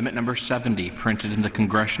 Amendment number 70, printed in the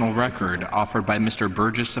congressional record, offered by Mr.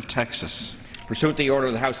 Burgess of Texas. Pursuant to the order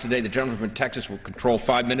of the House today, the gentleman from Texas will control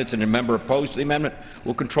 5 minutes, and a member opposed to the amendment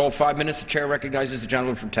will control 5 minutes. The chair recognizes the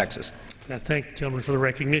gentleman from Texas. I thank the gentleman for the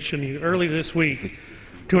recognition. Early this week,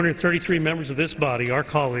 233 members of this body, our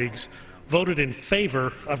colleagues, voted in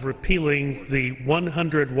favor of repealing the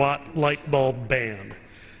 100-watt light bulb ban.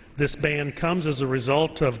 This ban comes as a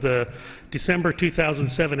result of the December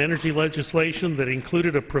 2007 energy legislation that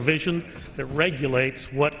included a provision that regulates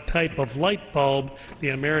what type of light bulb the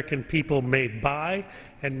American people may buy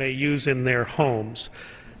and may use in their homes.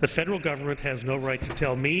 The federal government has no right to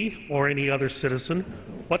tell me or any other citizen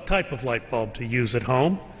what type of light bulb to use at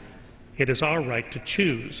home. It is our right to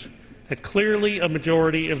choose. And clearly a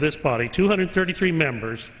majority of this body, 233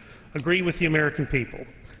 members, agree with the American people.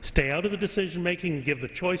 Stay out of the decision-making and give the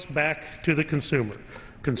choice back to the consumer.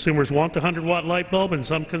 Consumers want the 100-watt light bulb, and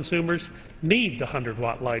some consumers need the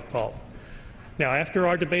 100-watt light bulb. Now, after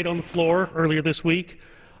our debate on the floor earlier this week,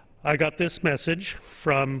 I got this message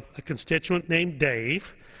from a constituent named Dave.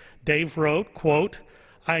 Dave wrote, quote,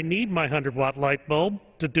 "I need my 100-watt light bulb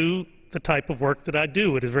to do the type of work that I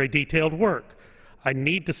do. It is very detailed work. I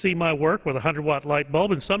need to see my work with a 100-watt light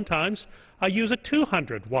bulb, and sometimes I use a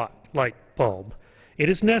 200-watt light bulb. It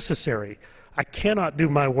is necessary. I cannot do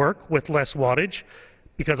my work with less wattage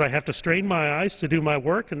because I have to strain my eyes to do my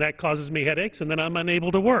work, and that causes me headaches, and then I'm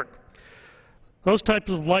unable to work." Those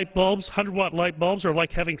types of light bulbs, 100-watt light bulbs, are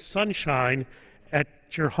like having sunshine at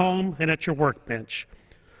your home and at your workbench.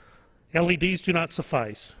 LEDs do not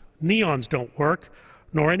suffice. Neons don't work,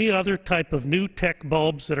 nor any other type of new tech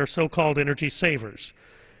bulbs that are so-called energy savers.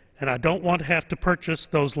 And I don't want to have to purchase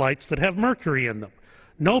those lights that have mercury in them.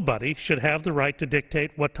 Nobody should have the right to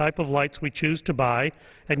dictate what type of lights we choose to buy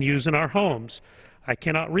and use in our homes. I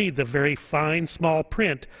cannot read the very fine, small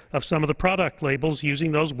print of some of the product labels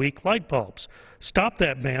using those weak light bulbs. Stop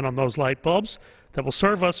that ban on those light bulbs that will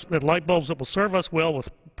serve us, light bulbs that will serve us well with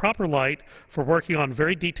proper light for working on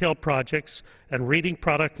very detailed projects and reading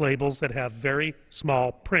product labels that have very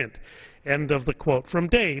small print. End of the quote from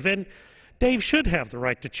Dave. And Dave should have the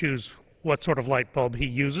right to choose what sort of light bulb he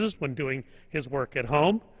uses when doing his work at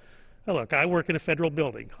home. Now look, I work in a federal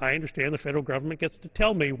building. I understand the federal government gets to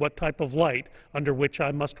tell me what type of light under which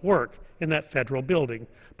I must work in that federal building.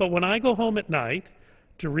 But when I go home at night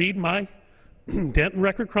to read my Denton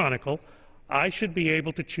Record Chronicle, I should be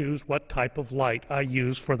able to choose what type of light I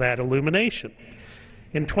use for that illumination.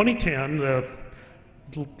 In 2010,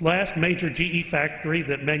 the last major GE factory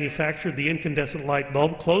that manufactured the incandescent light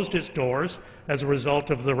bulb closed its doors as a result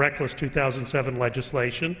of the reckless 2007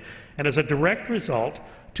 legislation, and as a direct result,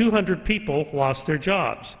 200 people lost their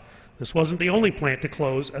jobs. This wasn't the only plant to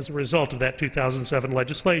close as a result of that 2007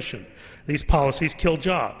 legislation. These policies kill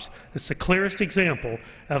jobs. It's the clearest example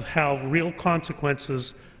of how real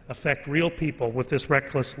consequences affect real people with this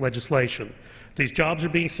reckless legislation. These jobs are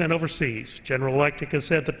being sent overseas. General Electric has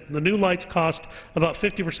said that the new lights cost about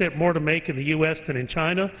 50% more to make in the U.S. than in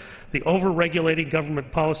China. The over-regulating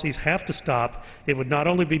government policies have to stop. It would not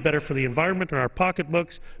only be better for the environment and our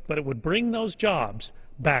pocketbooks, but it would bring those jobs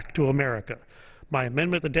back to America. My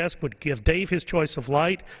amendment at the desk would give Dave his choice of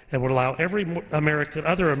light and would allow every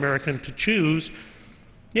other American to choose,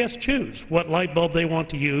 yes, choose what light bulb they want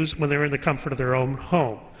to use when they're in the comfort of their own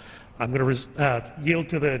home. I'm going to yield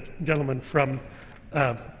to the gentleman from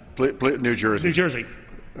New Jersey. New Jersey.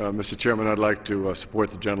 Mr. Chairman, I'd like to support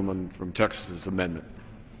the gentleman from Texas's amendment.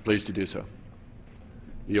 Pleased to do so.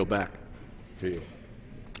 Yield back to you.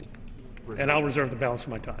 And I'll reserve the balance of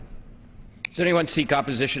my time. Does anyone seek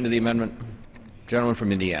opposition to the amendment? Gentleman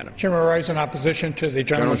from Indiana. Chairman, I rise in opposition to the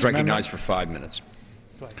gentleman's recognized for 5 minutes.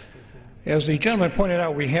 As the gentleman pointed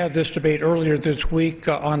out, we had this debate earlier this week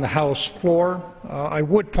on the House floor. I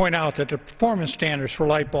would point out that the performance standards for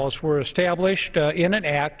light bulbs were established in an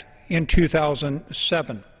act in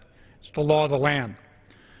 2007. It's the law of the land.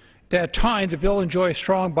 At that time, the bill enjoyed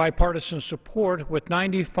strong bipartisan support, with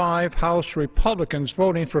 95 House Republicans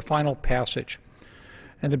voting for final passage,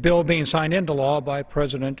 and the bill being signed into law by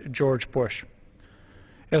President George Bush.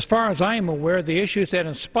 As far as I am aware, the issues that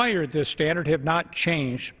inspired this standard have not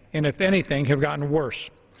changed, and if anything, have gotten worse.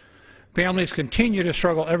 Families continue to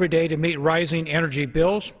struggle every day to meet rising energy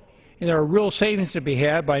bills, and there are real savings to be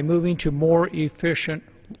had by moving to more efficient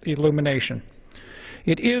illumination.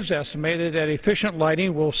 It is estimated that efficient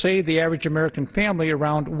lighting will save the average American family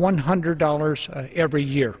around $100 every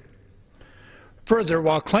year. Further,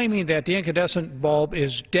 while claiming that the incandescent bulb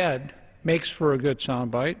is dead makes for a good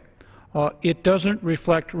soundbite, it doesn't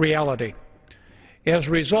reflect reality. As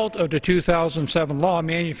a result of the 2007 law,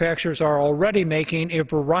 manufacturers are already making a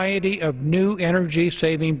variety of new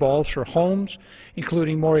energy-saving bulbs for homes,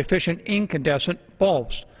 including more efficient incandescent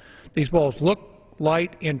bulbs. These bulbs look,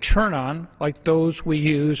 light, and turn on like those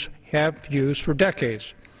we have used for decades,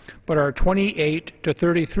 but are 28 to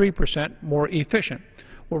 33% more efficient.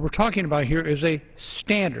 What we're talking about here is a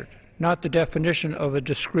standard, not the definition of a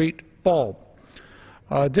discrete bulb.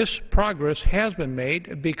 This progress has been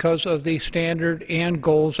made because of the standard and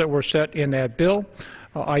goals that were set in that bill.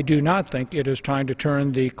 I do not think it is time to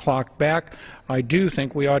turn the clock back. I do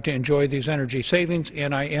think we ought to enjoy these energy savings,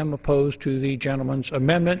 and I am opposed to the gentleman's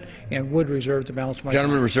amendment and would reserve the balance of my time.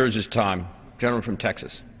 Gentleman reserves his time. Gentleman from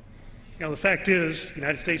Texas. The fact is, the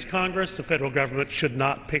United States Congress, the federal government, should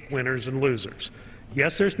not pick winners and losers.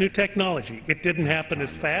 Yes, there's new technology. It didn't happen as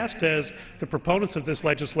fast as the proponents of this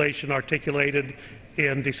legislation articulated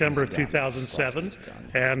in December of 2007,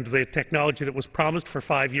 and the technology that was promised for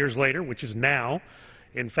 5 years later, which is now,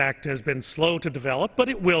 in fact, has been slow to develop, but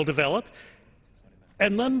it will develop.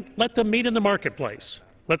 And then let them meet in the marketplace.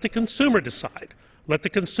 Let the consumer decide. Let the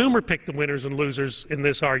consumer pick the winners and losers in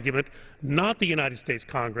this argument, not the United States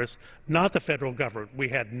Congress, not the federal government. We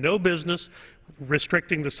had no business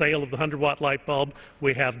restricting the sale of the 100-watt light bulb.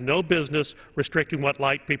 We have no business restricting what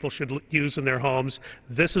light people should use in their homes.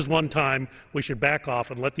 This is one time we should back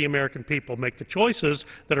off and let the American people make the choices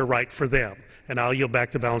that are right for them. And I'll yield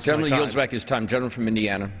back the balance of my time. Gentleman yields back his time. Gentleman from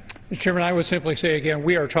Indiana. Mr. Chairman, I would simply say again,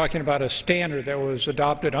 we are talking about a standard that was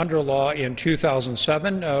adopted under law in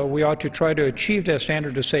 2007. We ought to try to achieve that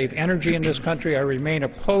standard to save energy in this country. I remain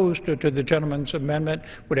opposed to the gentleman's amendment.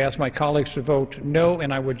 Would ask my colleagues to vote no,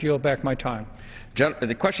 and I would yield back my time.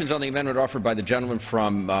 The questions on the amendment offered by the gentleman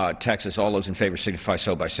from Texas. All those in favor signify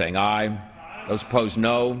so by saying aye. Those opposed,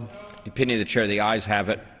 no. The opinion of the chair, the ayes have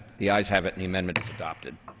it. The ayes have it, and the amendment is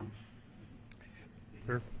adopted.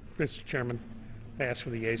 Mr. Chairman, I ask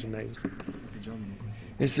for the yeas and nays.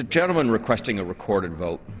 Is the gentleman requesting a recorded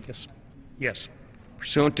vote? Yes. Yes.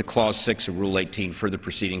 Pursuant to Clause 6 of Rule 18, further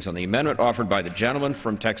proceedings on the amendment offered by the gentleman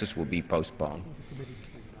from Texas will be postponed.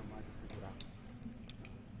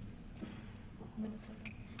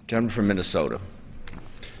 Gentleman from Minnesota.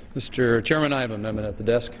 Mr. Chairman, I have an amendment at the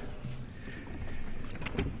desk.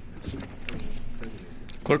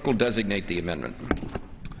 Clerk will designate the amendment.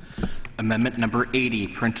 Amendment number 80,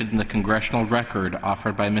 printed in the Congressional Record,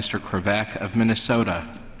 offered by Mr. Kravac of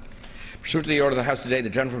Minnesota. Pursuant to the order of the House today, the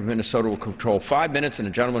gentleman from Minnesota will control 5 minutes,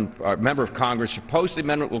 and a member of Congress opposed to the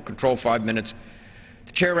amendment will control 5 minutes.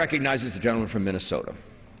 The chair recognizes the gentleman from Minnesota.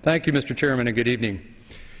 Thank you, Mr. Chairman, and good evening.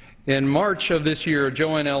 In March of this year,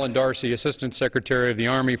 Joanne Ellen Darcy, Assistant Secretary of the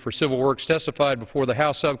Army for Civil Works, testified before the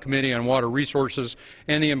House Subcommittee on Water Resources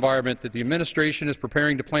and the Environment that the administration is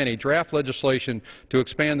preparing to plan a draft legislation to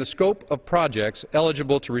expand the scope of projects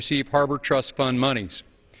eligible to receive Harbor Trust Fund monies.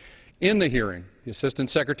 In the hearing, the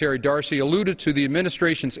Assistant Secretary Darcy alluded to the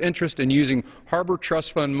administration's interest in using Harbor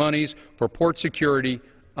Trust Fund monies for port security,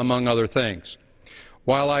 among other things.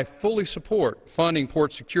 While I fully support funding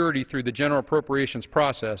port security through the general appropriations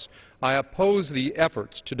process, I oppose the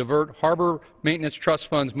efforts to divert Harbor Maintenance Trust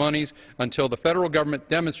Funds monies until the federal government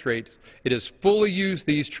demonstrates it has fully used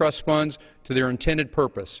these trust funds to their intended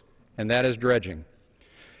purpose, and that is dredging.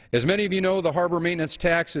 As many of you know, the Harbor Maintenance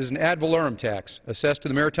Tax is an ad valorem tax assessed to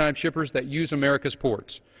the maritime shippers that use America's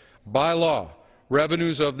ports. By law,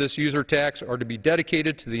 revenues of this user tax are to be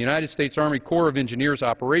dedicated to the United States Army Corps of Engineers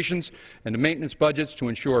operations and to maintenance budgets to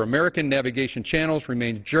ensure American navigation channels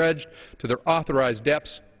remain dredged to their authorized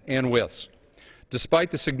depths and widths.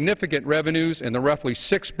 Despite the significant revenues and the roughly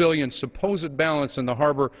 $6 billion supposed balance in the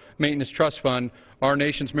Harbor Maintenance Trust Fund, our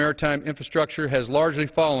nation's maritime infrastructure has largely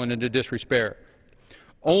fallen into disrepair.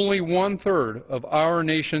 Only 1/3 of our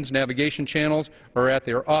nation's navigation channels are at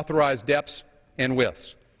their authorized depths and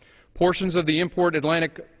widths. Portions of the important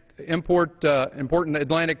Atlantic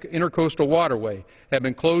intercoastal waterway have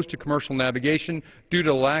been closed to commercial navigation due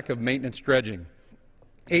to lack of maintenance dredging.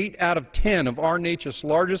 8 out of 10 of our nation's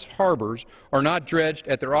largest harbors are not dredged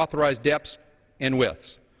at their authorized depths and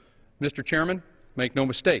widths. Mr. Chairman, make no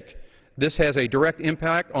mistake, this has a direct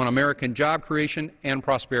impact on American job creation and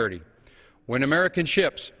prosperity. When American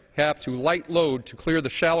ships have to light load to clear the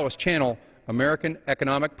shallowest channel, American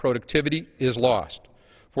economic productivity is lost.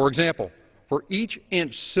 For example, for each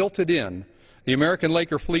inch silted in, the American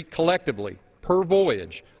Laker fleet collectively, per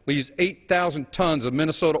voyage, leaves 8,000 tons of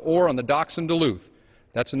Minnesota ore on the docks in Duluth.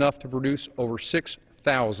 That's enough to produce over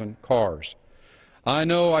 6,000 cars. I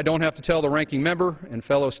know I don't have to tell the ranking member and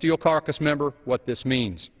fellow Steel Caucus member what this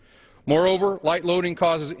means. Moreover, light loading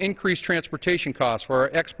causes increased transportation costs for our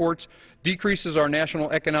exports, decreases our national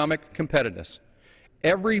economic competitiveness.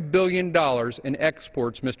 Every $1 billion in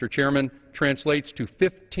exports, Mr. Chairman, translates to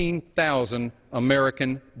 15,000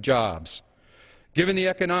 American jobs. Given the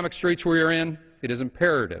economic straits we are in, it is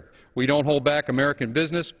imperative we don't hold back American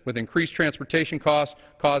business with increased transportation costs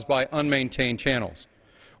caused by unmaintained channels.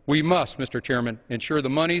 We must, Mr. Chairman, ensure the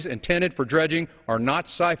monies intended for dredging are not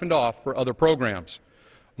siphoned off for other programs.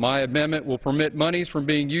 My amendment will permit monies from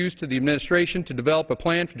being used to the administration to develop a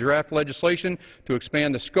plan for draft legislation to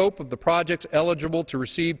expand the scope of the projects eligible to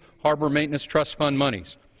receive Harbor Maintenance Trust Fund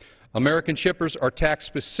monies. American shippers are taxed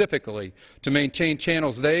specifically to maintain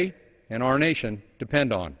channels they and our nation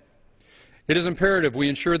depend on. It is imperative we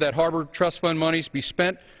ensure that Harbor Trust Fund monies be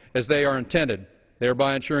spent as they are intended,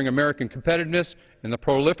 thereby ensuring American competitiveness and the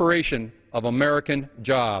proliferation of American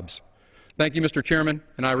jobs. Thank you, Mr. Chairman,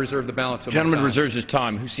 and I reserve the balance of my time. Gentleman reserves his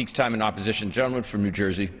time. Who seeks time in opposition? Gentleman from New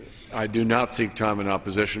Jersey. I do not seek time in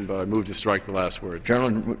opposition, but I move to strike the last word.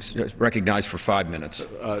 Gentleman recognized for 5 minutes.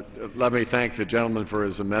 Let me thank the gentleman for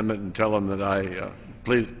his amendment and tell him that I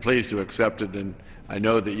pleased to accept it, and I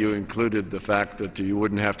know that you included the fact that you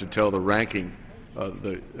wouldn't have to tell the ranking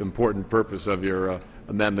the important purpose of your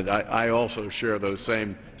amendment. I also share those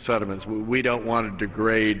same sentiments. We don't want to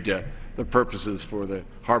degrade the purposes for the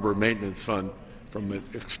Harbor Maintenance Fund from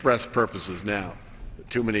express purposes now.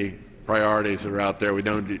 Too many priorities are out there. We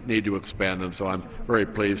don't need to expand them, so I'm very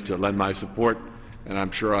pleased to lend my support, and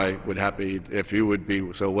I'm sure I would happy if you would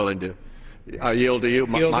be so willing to yield to you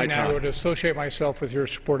my time. I would associate myself with your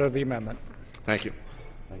support of the amendment. Thank you.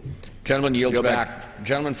 Gentleman yields back.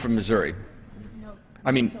 Gentleman from Missouri.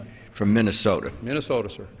 From Minnesota. Minnesota,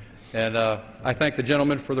 sir. And I thank the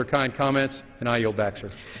gentlemen for their kind comments, and I yield back, sir.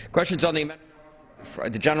 Questions on the amendment?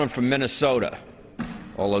 The gentleman from Minnesota.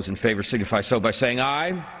 All those in favor signify so by saying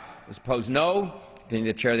aye. Those opposed, no. Being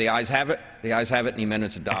the chair, the ayes have it. The ayes have it, and the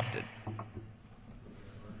amendment is adopted.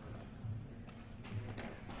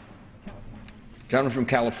 Gentleman from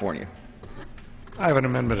California. I have an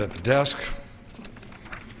amendment at the desk.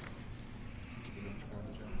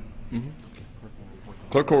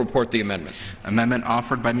 Clerk will report the amendment. Amendment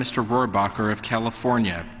offered by Mr. Rohrabacher of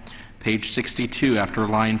California. Page 62, after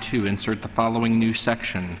line 2, insert the following new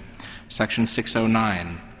section. Section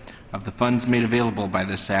 609. Of the funds made available by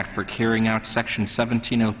this Act for carrying out Section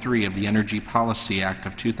 1703 of the Energy Policy Act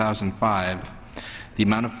of 2005, the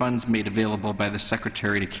amount of funds made available by the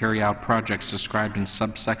Secretary to carry out projects described in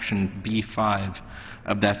subsection B5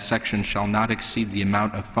 of that section shall not exceed the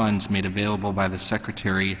amount of funds made available by the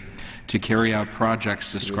Secretary to carry out projects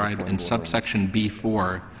described in subsection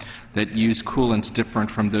B4 that use coolants different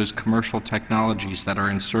from those commercial technologies that are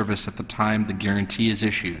in service at the time the guarantee is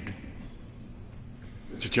issued.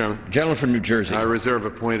 Mr. Chairman. Gentleman from New Jersey. I reserve a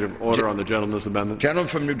point of order on the gentleman's amendment.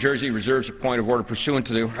 Gentleman from New Jersey reserves a point of order pursuant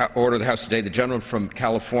to the order of the House today. The gentleman from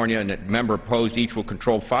California and a member opposed each will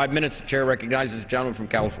control 5 minutes. The chair recognizes the gentleman from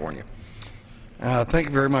California. Thank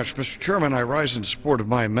you very much. Mr. Chairman, I rise in support of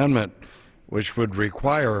my amendment, which would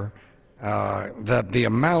require that the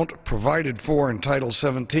amount provided for in Title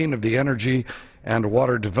 17 of the Energy and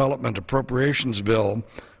Water Development Appropriations Bill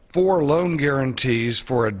for loan guarantees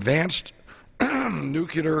for advanced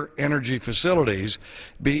nuclear energy facilities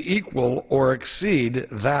be equal or exceed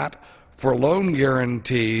that for loan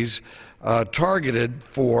guarantees targeted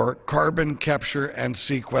for carbon capture and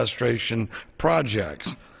sequestration projects.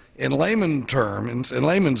 In layman's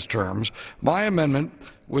terms, my amendment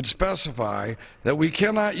would specify that we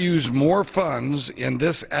cannot use more funds in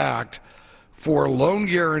this Act for loan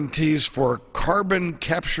guarantees for carbon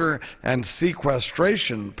capture and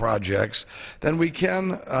sequestration projects than we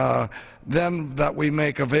can that we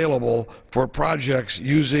make available for projects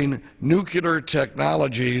using nuclear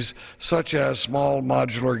technologies such as small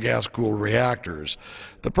modular gas-cooled reactors.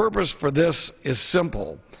 The purpose for this is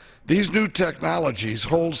simple. These new technologies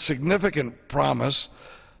hold significant promise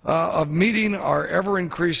of meeting our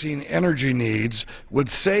ever-increasing energy needs with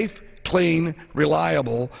safe, clean,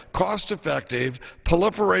 reliable, cost-effective,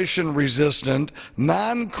 proliferation-resistant,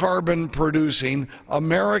 non-carbon producing,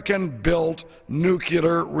 American-built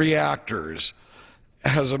nuclear reactors.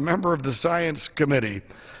 As a member of the Science Committee,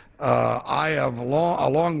 I have,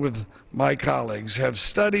 along with my colleagues, have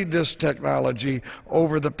studied this technology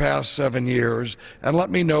over the past 7 years, and let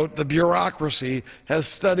me note the bureaucracy has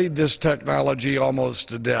studied this technology almost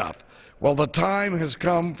to death. Well, the time has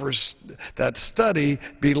come for that study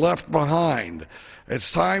be left behind.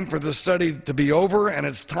 It's time for the study to be over, and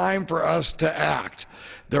it's time for us to act.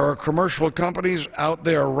 There are commercial companies out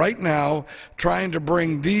there right now trying to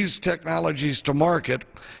bring these technologies to market,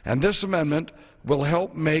 and this amendment will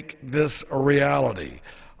help make this a reality.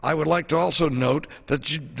 I would like to also note that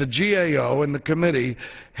the GAO and the committee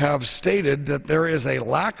have stated that there is a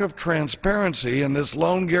lack of transparency in this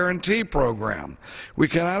loan guarantee program. We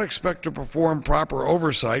cannot expect to perform proper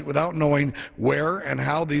oversight without knowing where and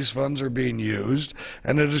how these funds are being used,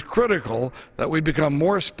 and it is critical that we become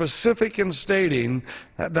more specific in stating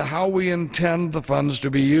how we intend the funds to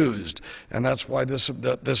be used, and that's why this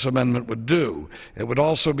amendment would do. It would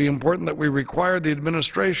also be important that we require the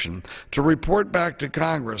administration to report back to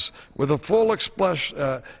Congress with a full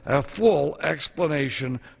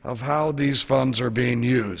explanation of how these funds are being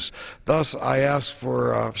used. Thus, I ask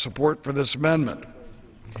for support for this amendment.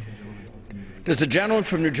 Does the gentleman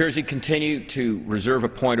from New Jersey continue to reserve a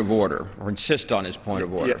point of order or insist on his point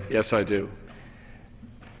of order? Yes, I do.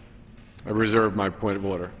 I reserve my point of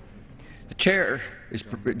order. The chair is.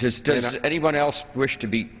 Does anyone else wish to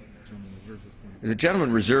be? The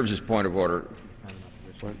gentleman reserves his point of order.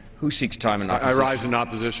 Who seeks time in opposition? I rise in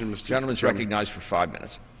opposition, Mr. The gentleman is recognized for 5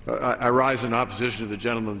 minutes. I rise in opposition to the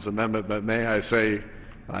gentleman's amendment, but may I say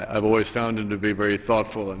I've always found him to be very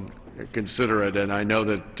thoughtful and considerate, and I know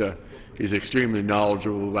that he's extremely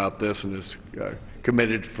knowledgeable about this and is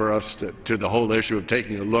committed for us to the whole issue of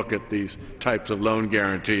taking a look at these types of loan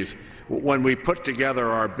guarantees. When we put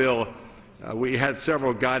together our bill, we had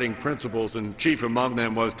several guiding principles, and chief among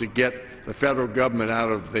them was to get the federal government out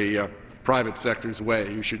of the private sector's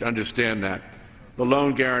way. You should understand that. The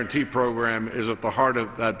loan guarantee program is at the heart of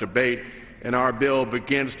that debate, and our bill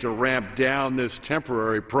begins to ramp down this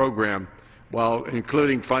temporary program while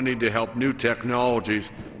including funding to help new technologies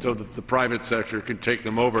so that the private sector can take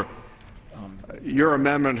them over. Your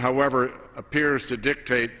amendment, however, appears to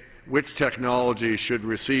dictate which technologies should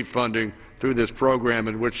receive funding through this program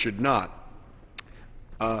and which should not.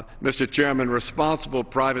 Mr. Chairman, responsible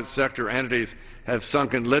private sector entities have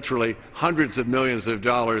sunken literally hundreds of millions of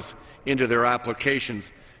dollars into their applications,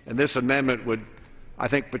 and this amendment would, I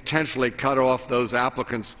think, potentially cut off those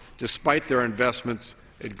applicants despite their investments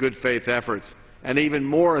in good faith efforts. And even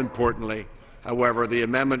more importantly, however, the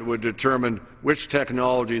amendment would determine which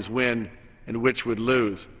technologies win and which would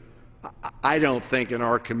lose. I don't think in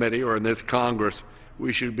our committee or in this Congress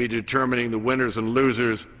we should be determining the winners and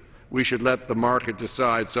losers. We should let the market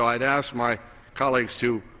decide. So I'd ask my colleagues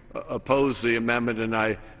to oppose the amendment, and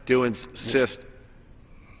I do insist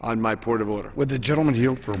on my point of order. Would the gentleman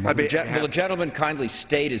yield for a moment? Will the gentleman kindly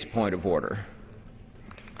state his point of order?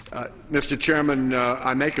 Mr. Chairman,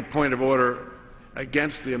 I make a point of order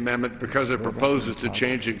against the amendment because it proposes to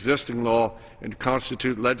change existing law and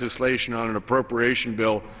constitute legislation on an appropriation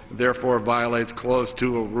bill, therefore violates Clause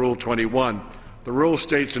 2 of Rule 21. The rule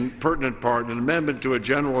states in pertinent part, an amendment to a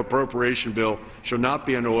general appropriation bill shall not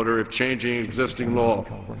be in order if changing existing law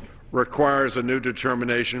requires a new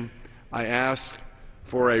determination. I ask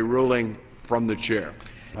for a ruling from the chair.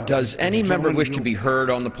 Does any member wish to be heard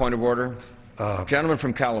on the point of order? Gentleman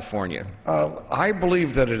from California. I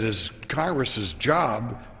believe that it is Congress's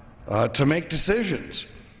job to make decisions.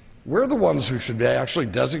 We're the ones who should be actually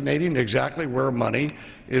designating exactly where money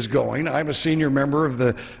is going. I'm a senior member of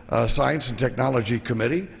the Science and Technology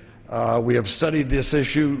Committee. We have studied this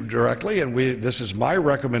issue directly, and this is my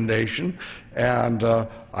recommendation. And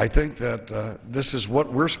I think that this is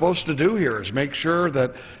what we're supposed to do here, is make sure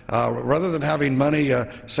that rather than having money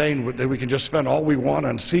saying that we can just spend all we want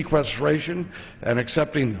on sequestration and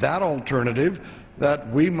accepting that alternative,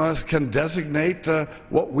 that we can designate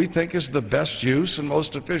what we think is the best use and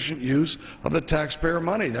most efficient use of the taxpayer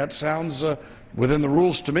money. That sounds within the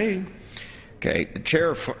rules to me. Okay. The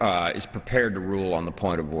chair is prepared to rule on the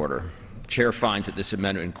point of order. The chair finds that this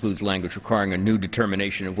amendment includes language requiring a new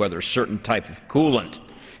determination of whether a certain type of coolant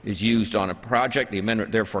is used on a project. The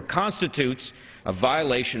amendment therefore constitutes a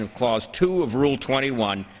violation of Clause 2 of Rule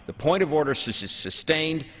 21. The point of order is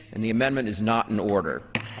sustained, and the amendment is not in order.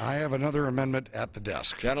 I have another amendment at the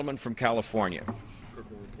desk. Gentleman from California.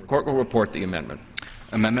 Court will report the amendment.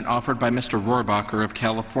 Amendment offered by Mr. Rohrabacher of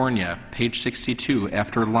California, page 62,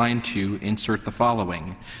 after line 2, insert the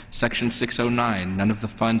following. Section 609, none of the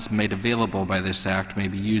funds made available by this act may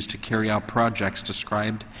be used to carry out projects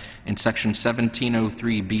described in Section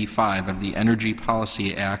 1703b5 of the Energy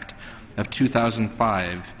Policy Act of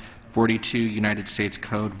 2005, 42 United States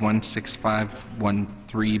Code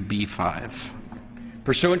 16513b5.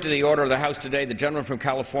 Pursuant to the order of the House today, the gentleman from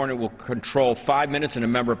California will control 5 minutes, and a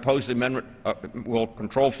member opposed to the amendment will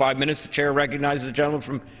control 5 minutes. The chair recognizes the gentleman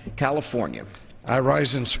from California. I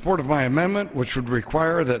rise in support of my amendment, which would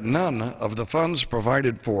require that none of the funds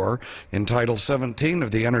provided for in Title 17 of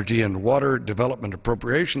the Energy and Water Development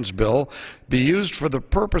Appropriations Bill be used for the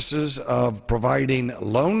purposes of providing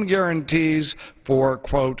loan guarantees for,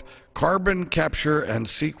 quote, carbon capture and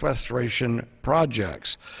sequestration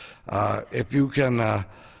projects. If you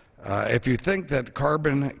think that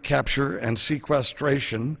carbon capture and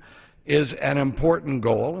sequestration is an important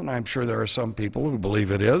goal, and I'm sure there are some people who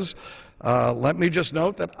believe it is, let me just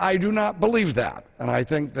note that I do not believe that. And I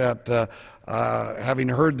think that having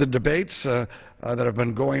heard the debates that have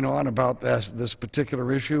been going on about this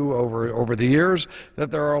particular issue over the years, that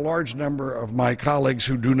there are a large number of my colleagues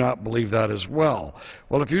who do not believe that as well.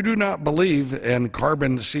 Well, if you do not believe in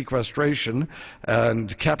carbon sequestration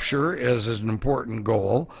and capture as an important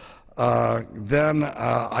goal, then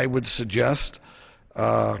I would suggest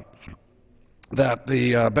that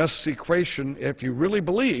the best equation, if you really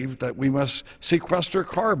believe that we must sequester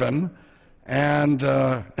carbon and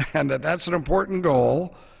that that's an important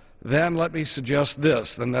goal, then let me suggest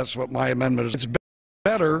this, and that's what my amendment is. It's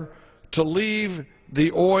better to leave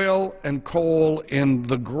the oil and coal in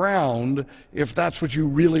the ground if that's what you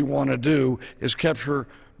really want to do, is capture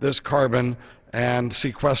this carbon and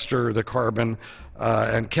sequester the carbon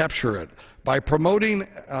and capture it. By promoting,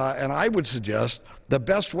 and I would suggest the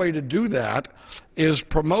best way to do that is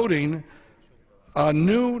promoting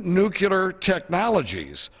new nuclear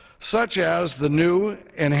technologies, such as the new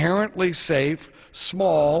inherently safe,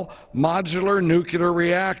 small, modular nuclear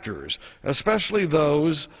reactors, especially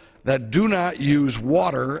those that do not use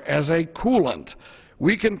water as a coolant.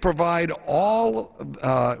 We can provide all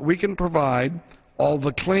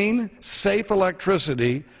the clean, safe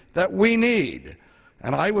electricity that we need.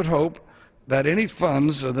 And I would hope that any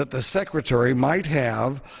funds that the Secretary might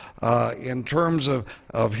have in terms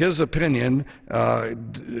of his opinion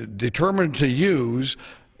determined to use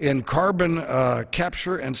in carbon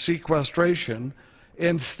capture and sequestration,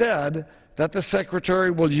 instead that the Secretary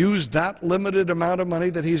will use that limited amount of money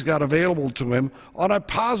that he's got available to him on a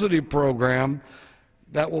positive program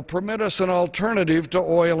that will permit us an alternative to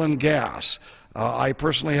oil and gas. I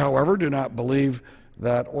personally, however, do not believe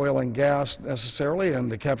that oil and gas necessarily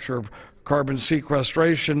and the capture of carbon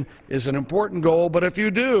sequestration is an important goal, but if you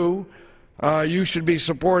do, you should be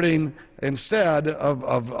supporting, instead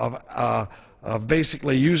of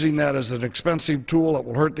basically using that as an expensive tool that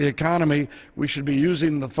will hurt the economy, we should be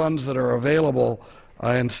using the funds that are available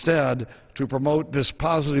instead to promote this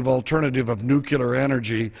positive alternative of nuclear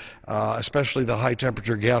energy, especially the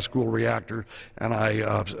high-temperature gas-cooled reactor, and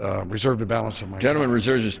I reserve the balance of my time. Gentleman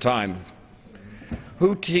reserves his time.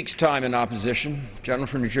 Who takes time in opposition?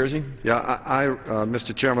 Gentleman from New Jersey? Yeah,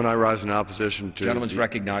 Mr. Chairman, I rise in opposition to Gentleman's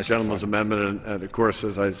recognized. Gentleman's amendment, and of course,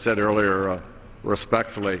 as I said earlier,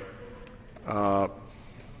 respectfully, I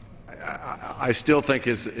still think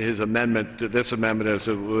his amendment, this amendment, as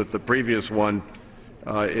with the previous one,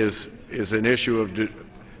 is an issue of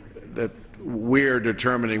that we're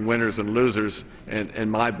determining winners and losers,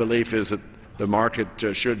 and my belief is that the market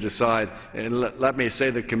should decide. And let me say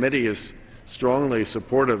the committee is strongly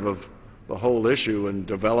supportive of the whole issue and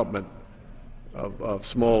development of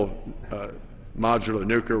small modular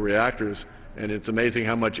nuclear reactors, and it's amazing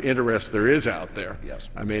how much interest there is out there. Yes.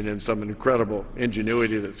 I mean, and some incredible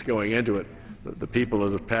ingenuity that's going into it. The people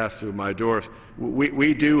that have passed through my doors.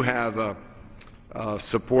 We do have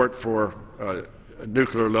support for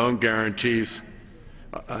nuclear loan guarantees.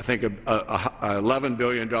 I think $11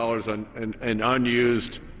 billion in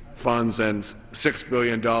unused funds and $6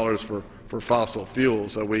 billion for fossil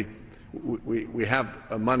fuels. So we have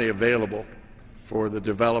money available for the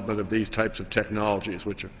development of these types of technologies,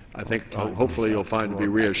 which I think hopefully you'll find to be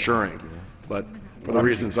reassuring. But for the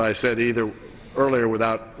reasons I said earlier,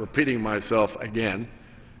 without repeating myself again,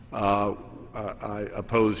 I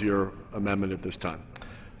oppose your amendment at this time.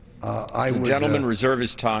 The gentleman reserve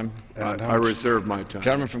his time. I reserve my time.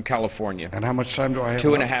 Gentleman from California. And how much time do I have?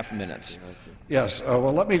 2.5 minutes. Yes.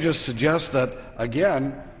 Well, let me just suggest that,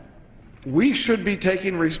 again, we should be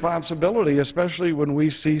taking responsibility, especially when we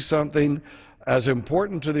see something as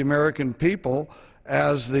important to the American people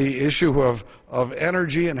as the issue of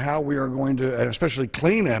energy and how we are going to, and especially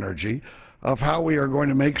clean energy, of how we are going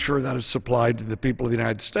to make sure that it's supplied to the people of the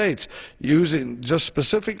United States, using, just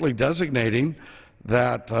specifically designating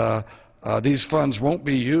that these funds won't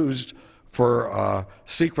be used for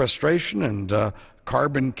sequestration and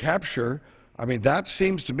carbon capture. I mean, that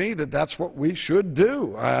seems to me that that's what we should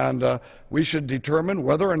do, and we should determine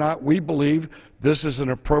whether or not we believe this is an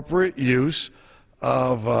appropriate use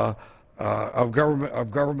of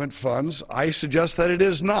government funds. I suggest that it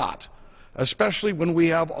is not, especially when we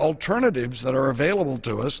have alternatives that are available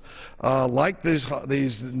to us, like these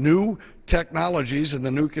new technologies in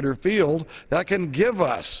the nuclear field that can give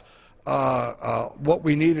us what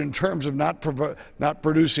we need in terms of not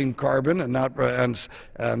producing carbon and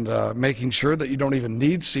making sure that you don't even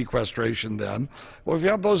need sequestration then. Well, if you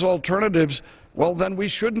have those alternatives, well, then we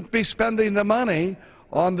shouldn't be spending the money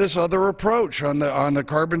on this other approach, on the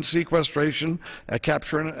carbon sequestration,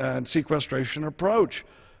 capture and sequestration approach.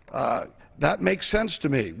 That makes sense to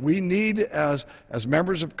me. We need, as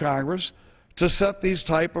members of Congress, to set these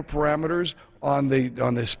type of parameters on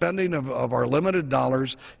the spending of our limited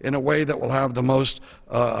dollars in a way that will have the most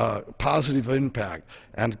positive impact.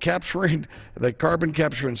 And capturing the carbon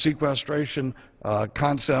capture and sequestration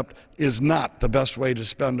concept is not the best way to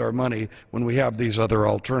spend our money when we have these other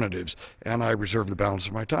alternatives. And I reserve the balance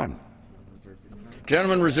of my time.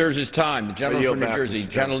 Gentleman reserves his time. The gentleman from New Jersey.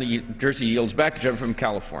 Gentleman Jersey yields back. The gentleman from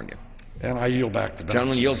California. And I yield back the balance.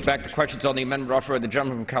 Gentleman yields back. The questions on the amendment offered by the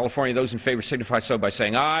gentleman from California. Those in favor signify so by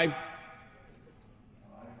saying aye.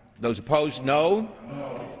 Those opposed, no.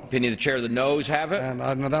 Opinion of the chair, the noes have it. And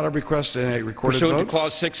on that, I request a recorded Pursuant vote. to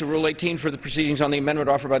Clause 6 of Rule 18, for the proceedings on the amendment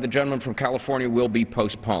offered by the gentleman from California will be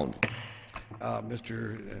postponed.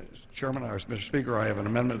 Mr. Chairman, or Mr. Speaker, I have an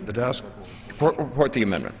amendment at the desk. Report the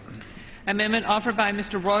amendment. Amendment offered by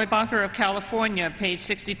Mr. Roybacher of California, page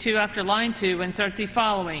 62, after line 2, insert the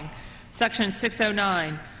following. Section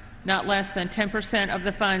 609, not less than 10% of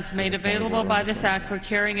the funds made available by this Act for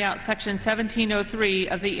carrying out Section 1703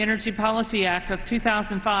 of the Energy Policy Act of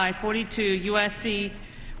 2005, 42 U.S.C.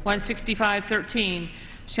 16513,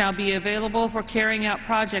 shall be available for carrying out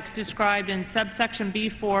projects described in subsection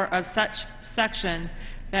B4 of such section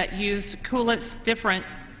that use coolants different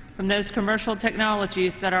from those commercial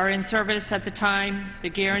technologies that are in service at the time the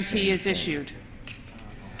guarantee is issued.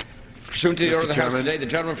 Pursuant to the order of the House today, the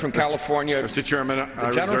gentleman from California. Mr. Chairman, I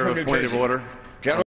reserve a point of order.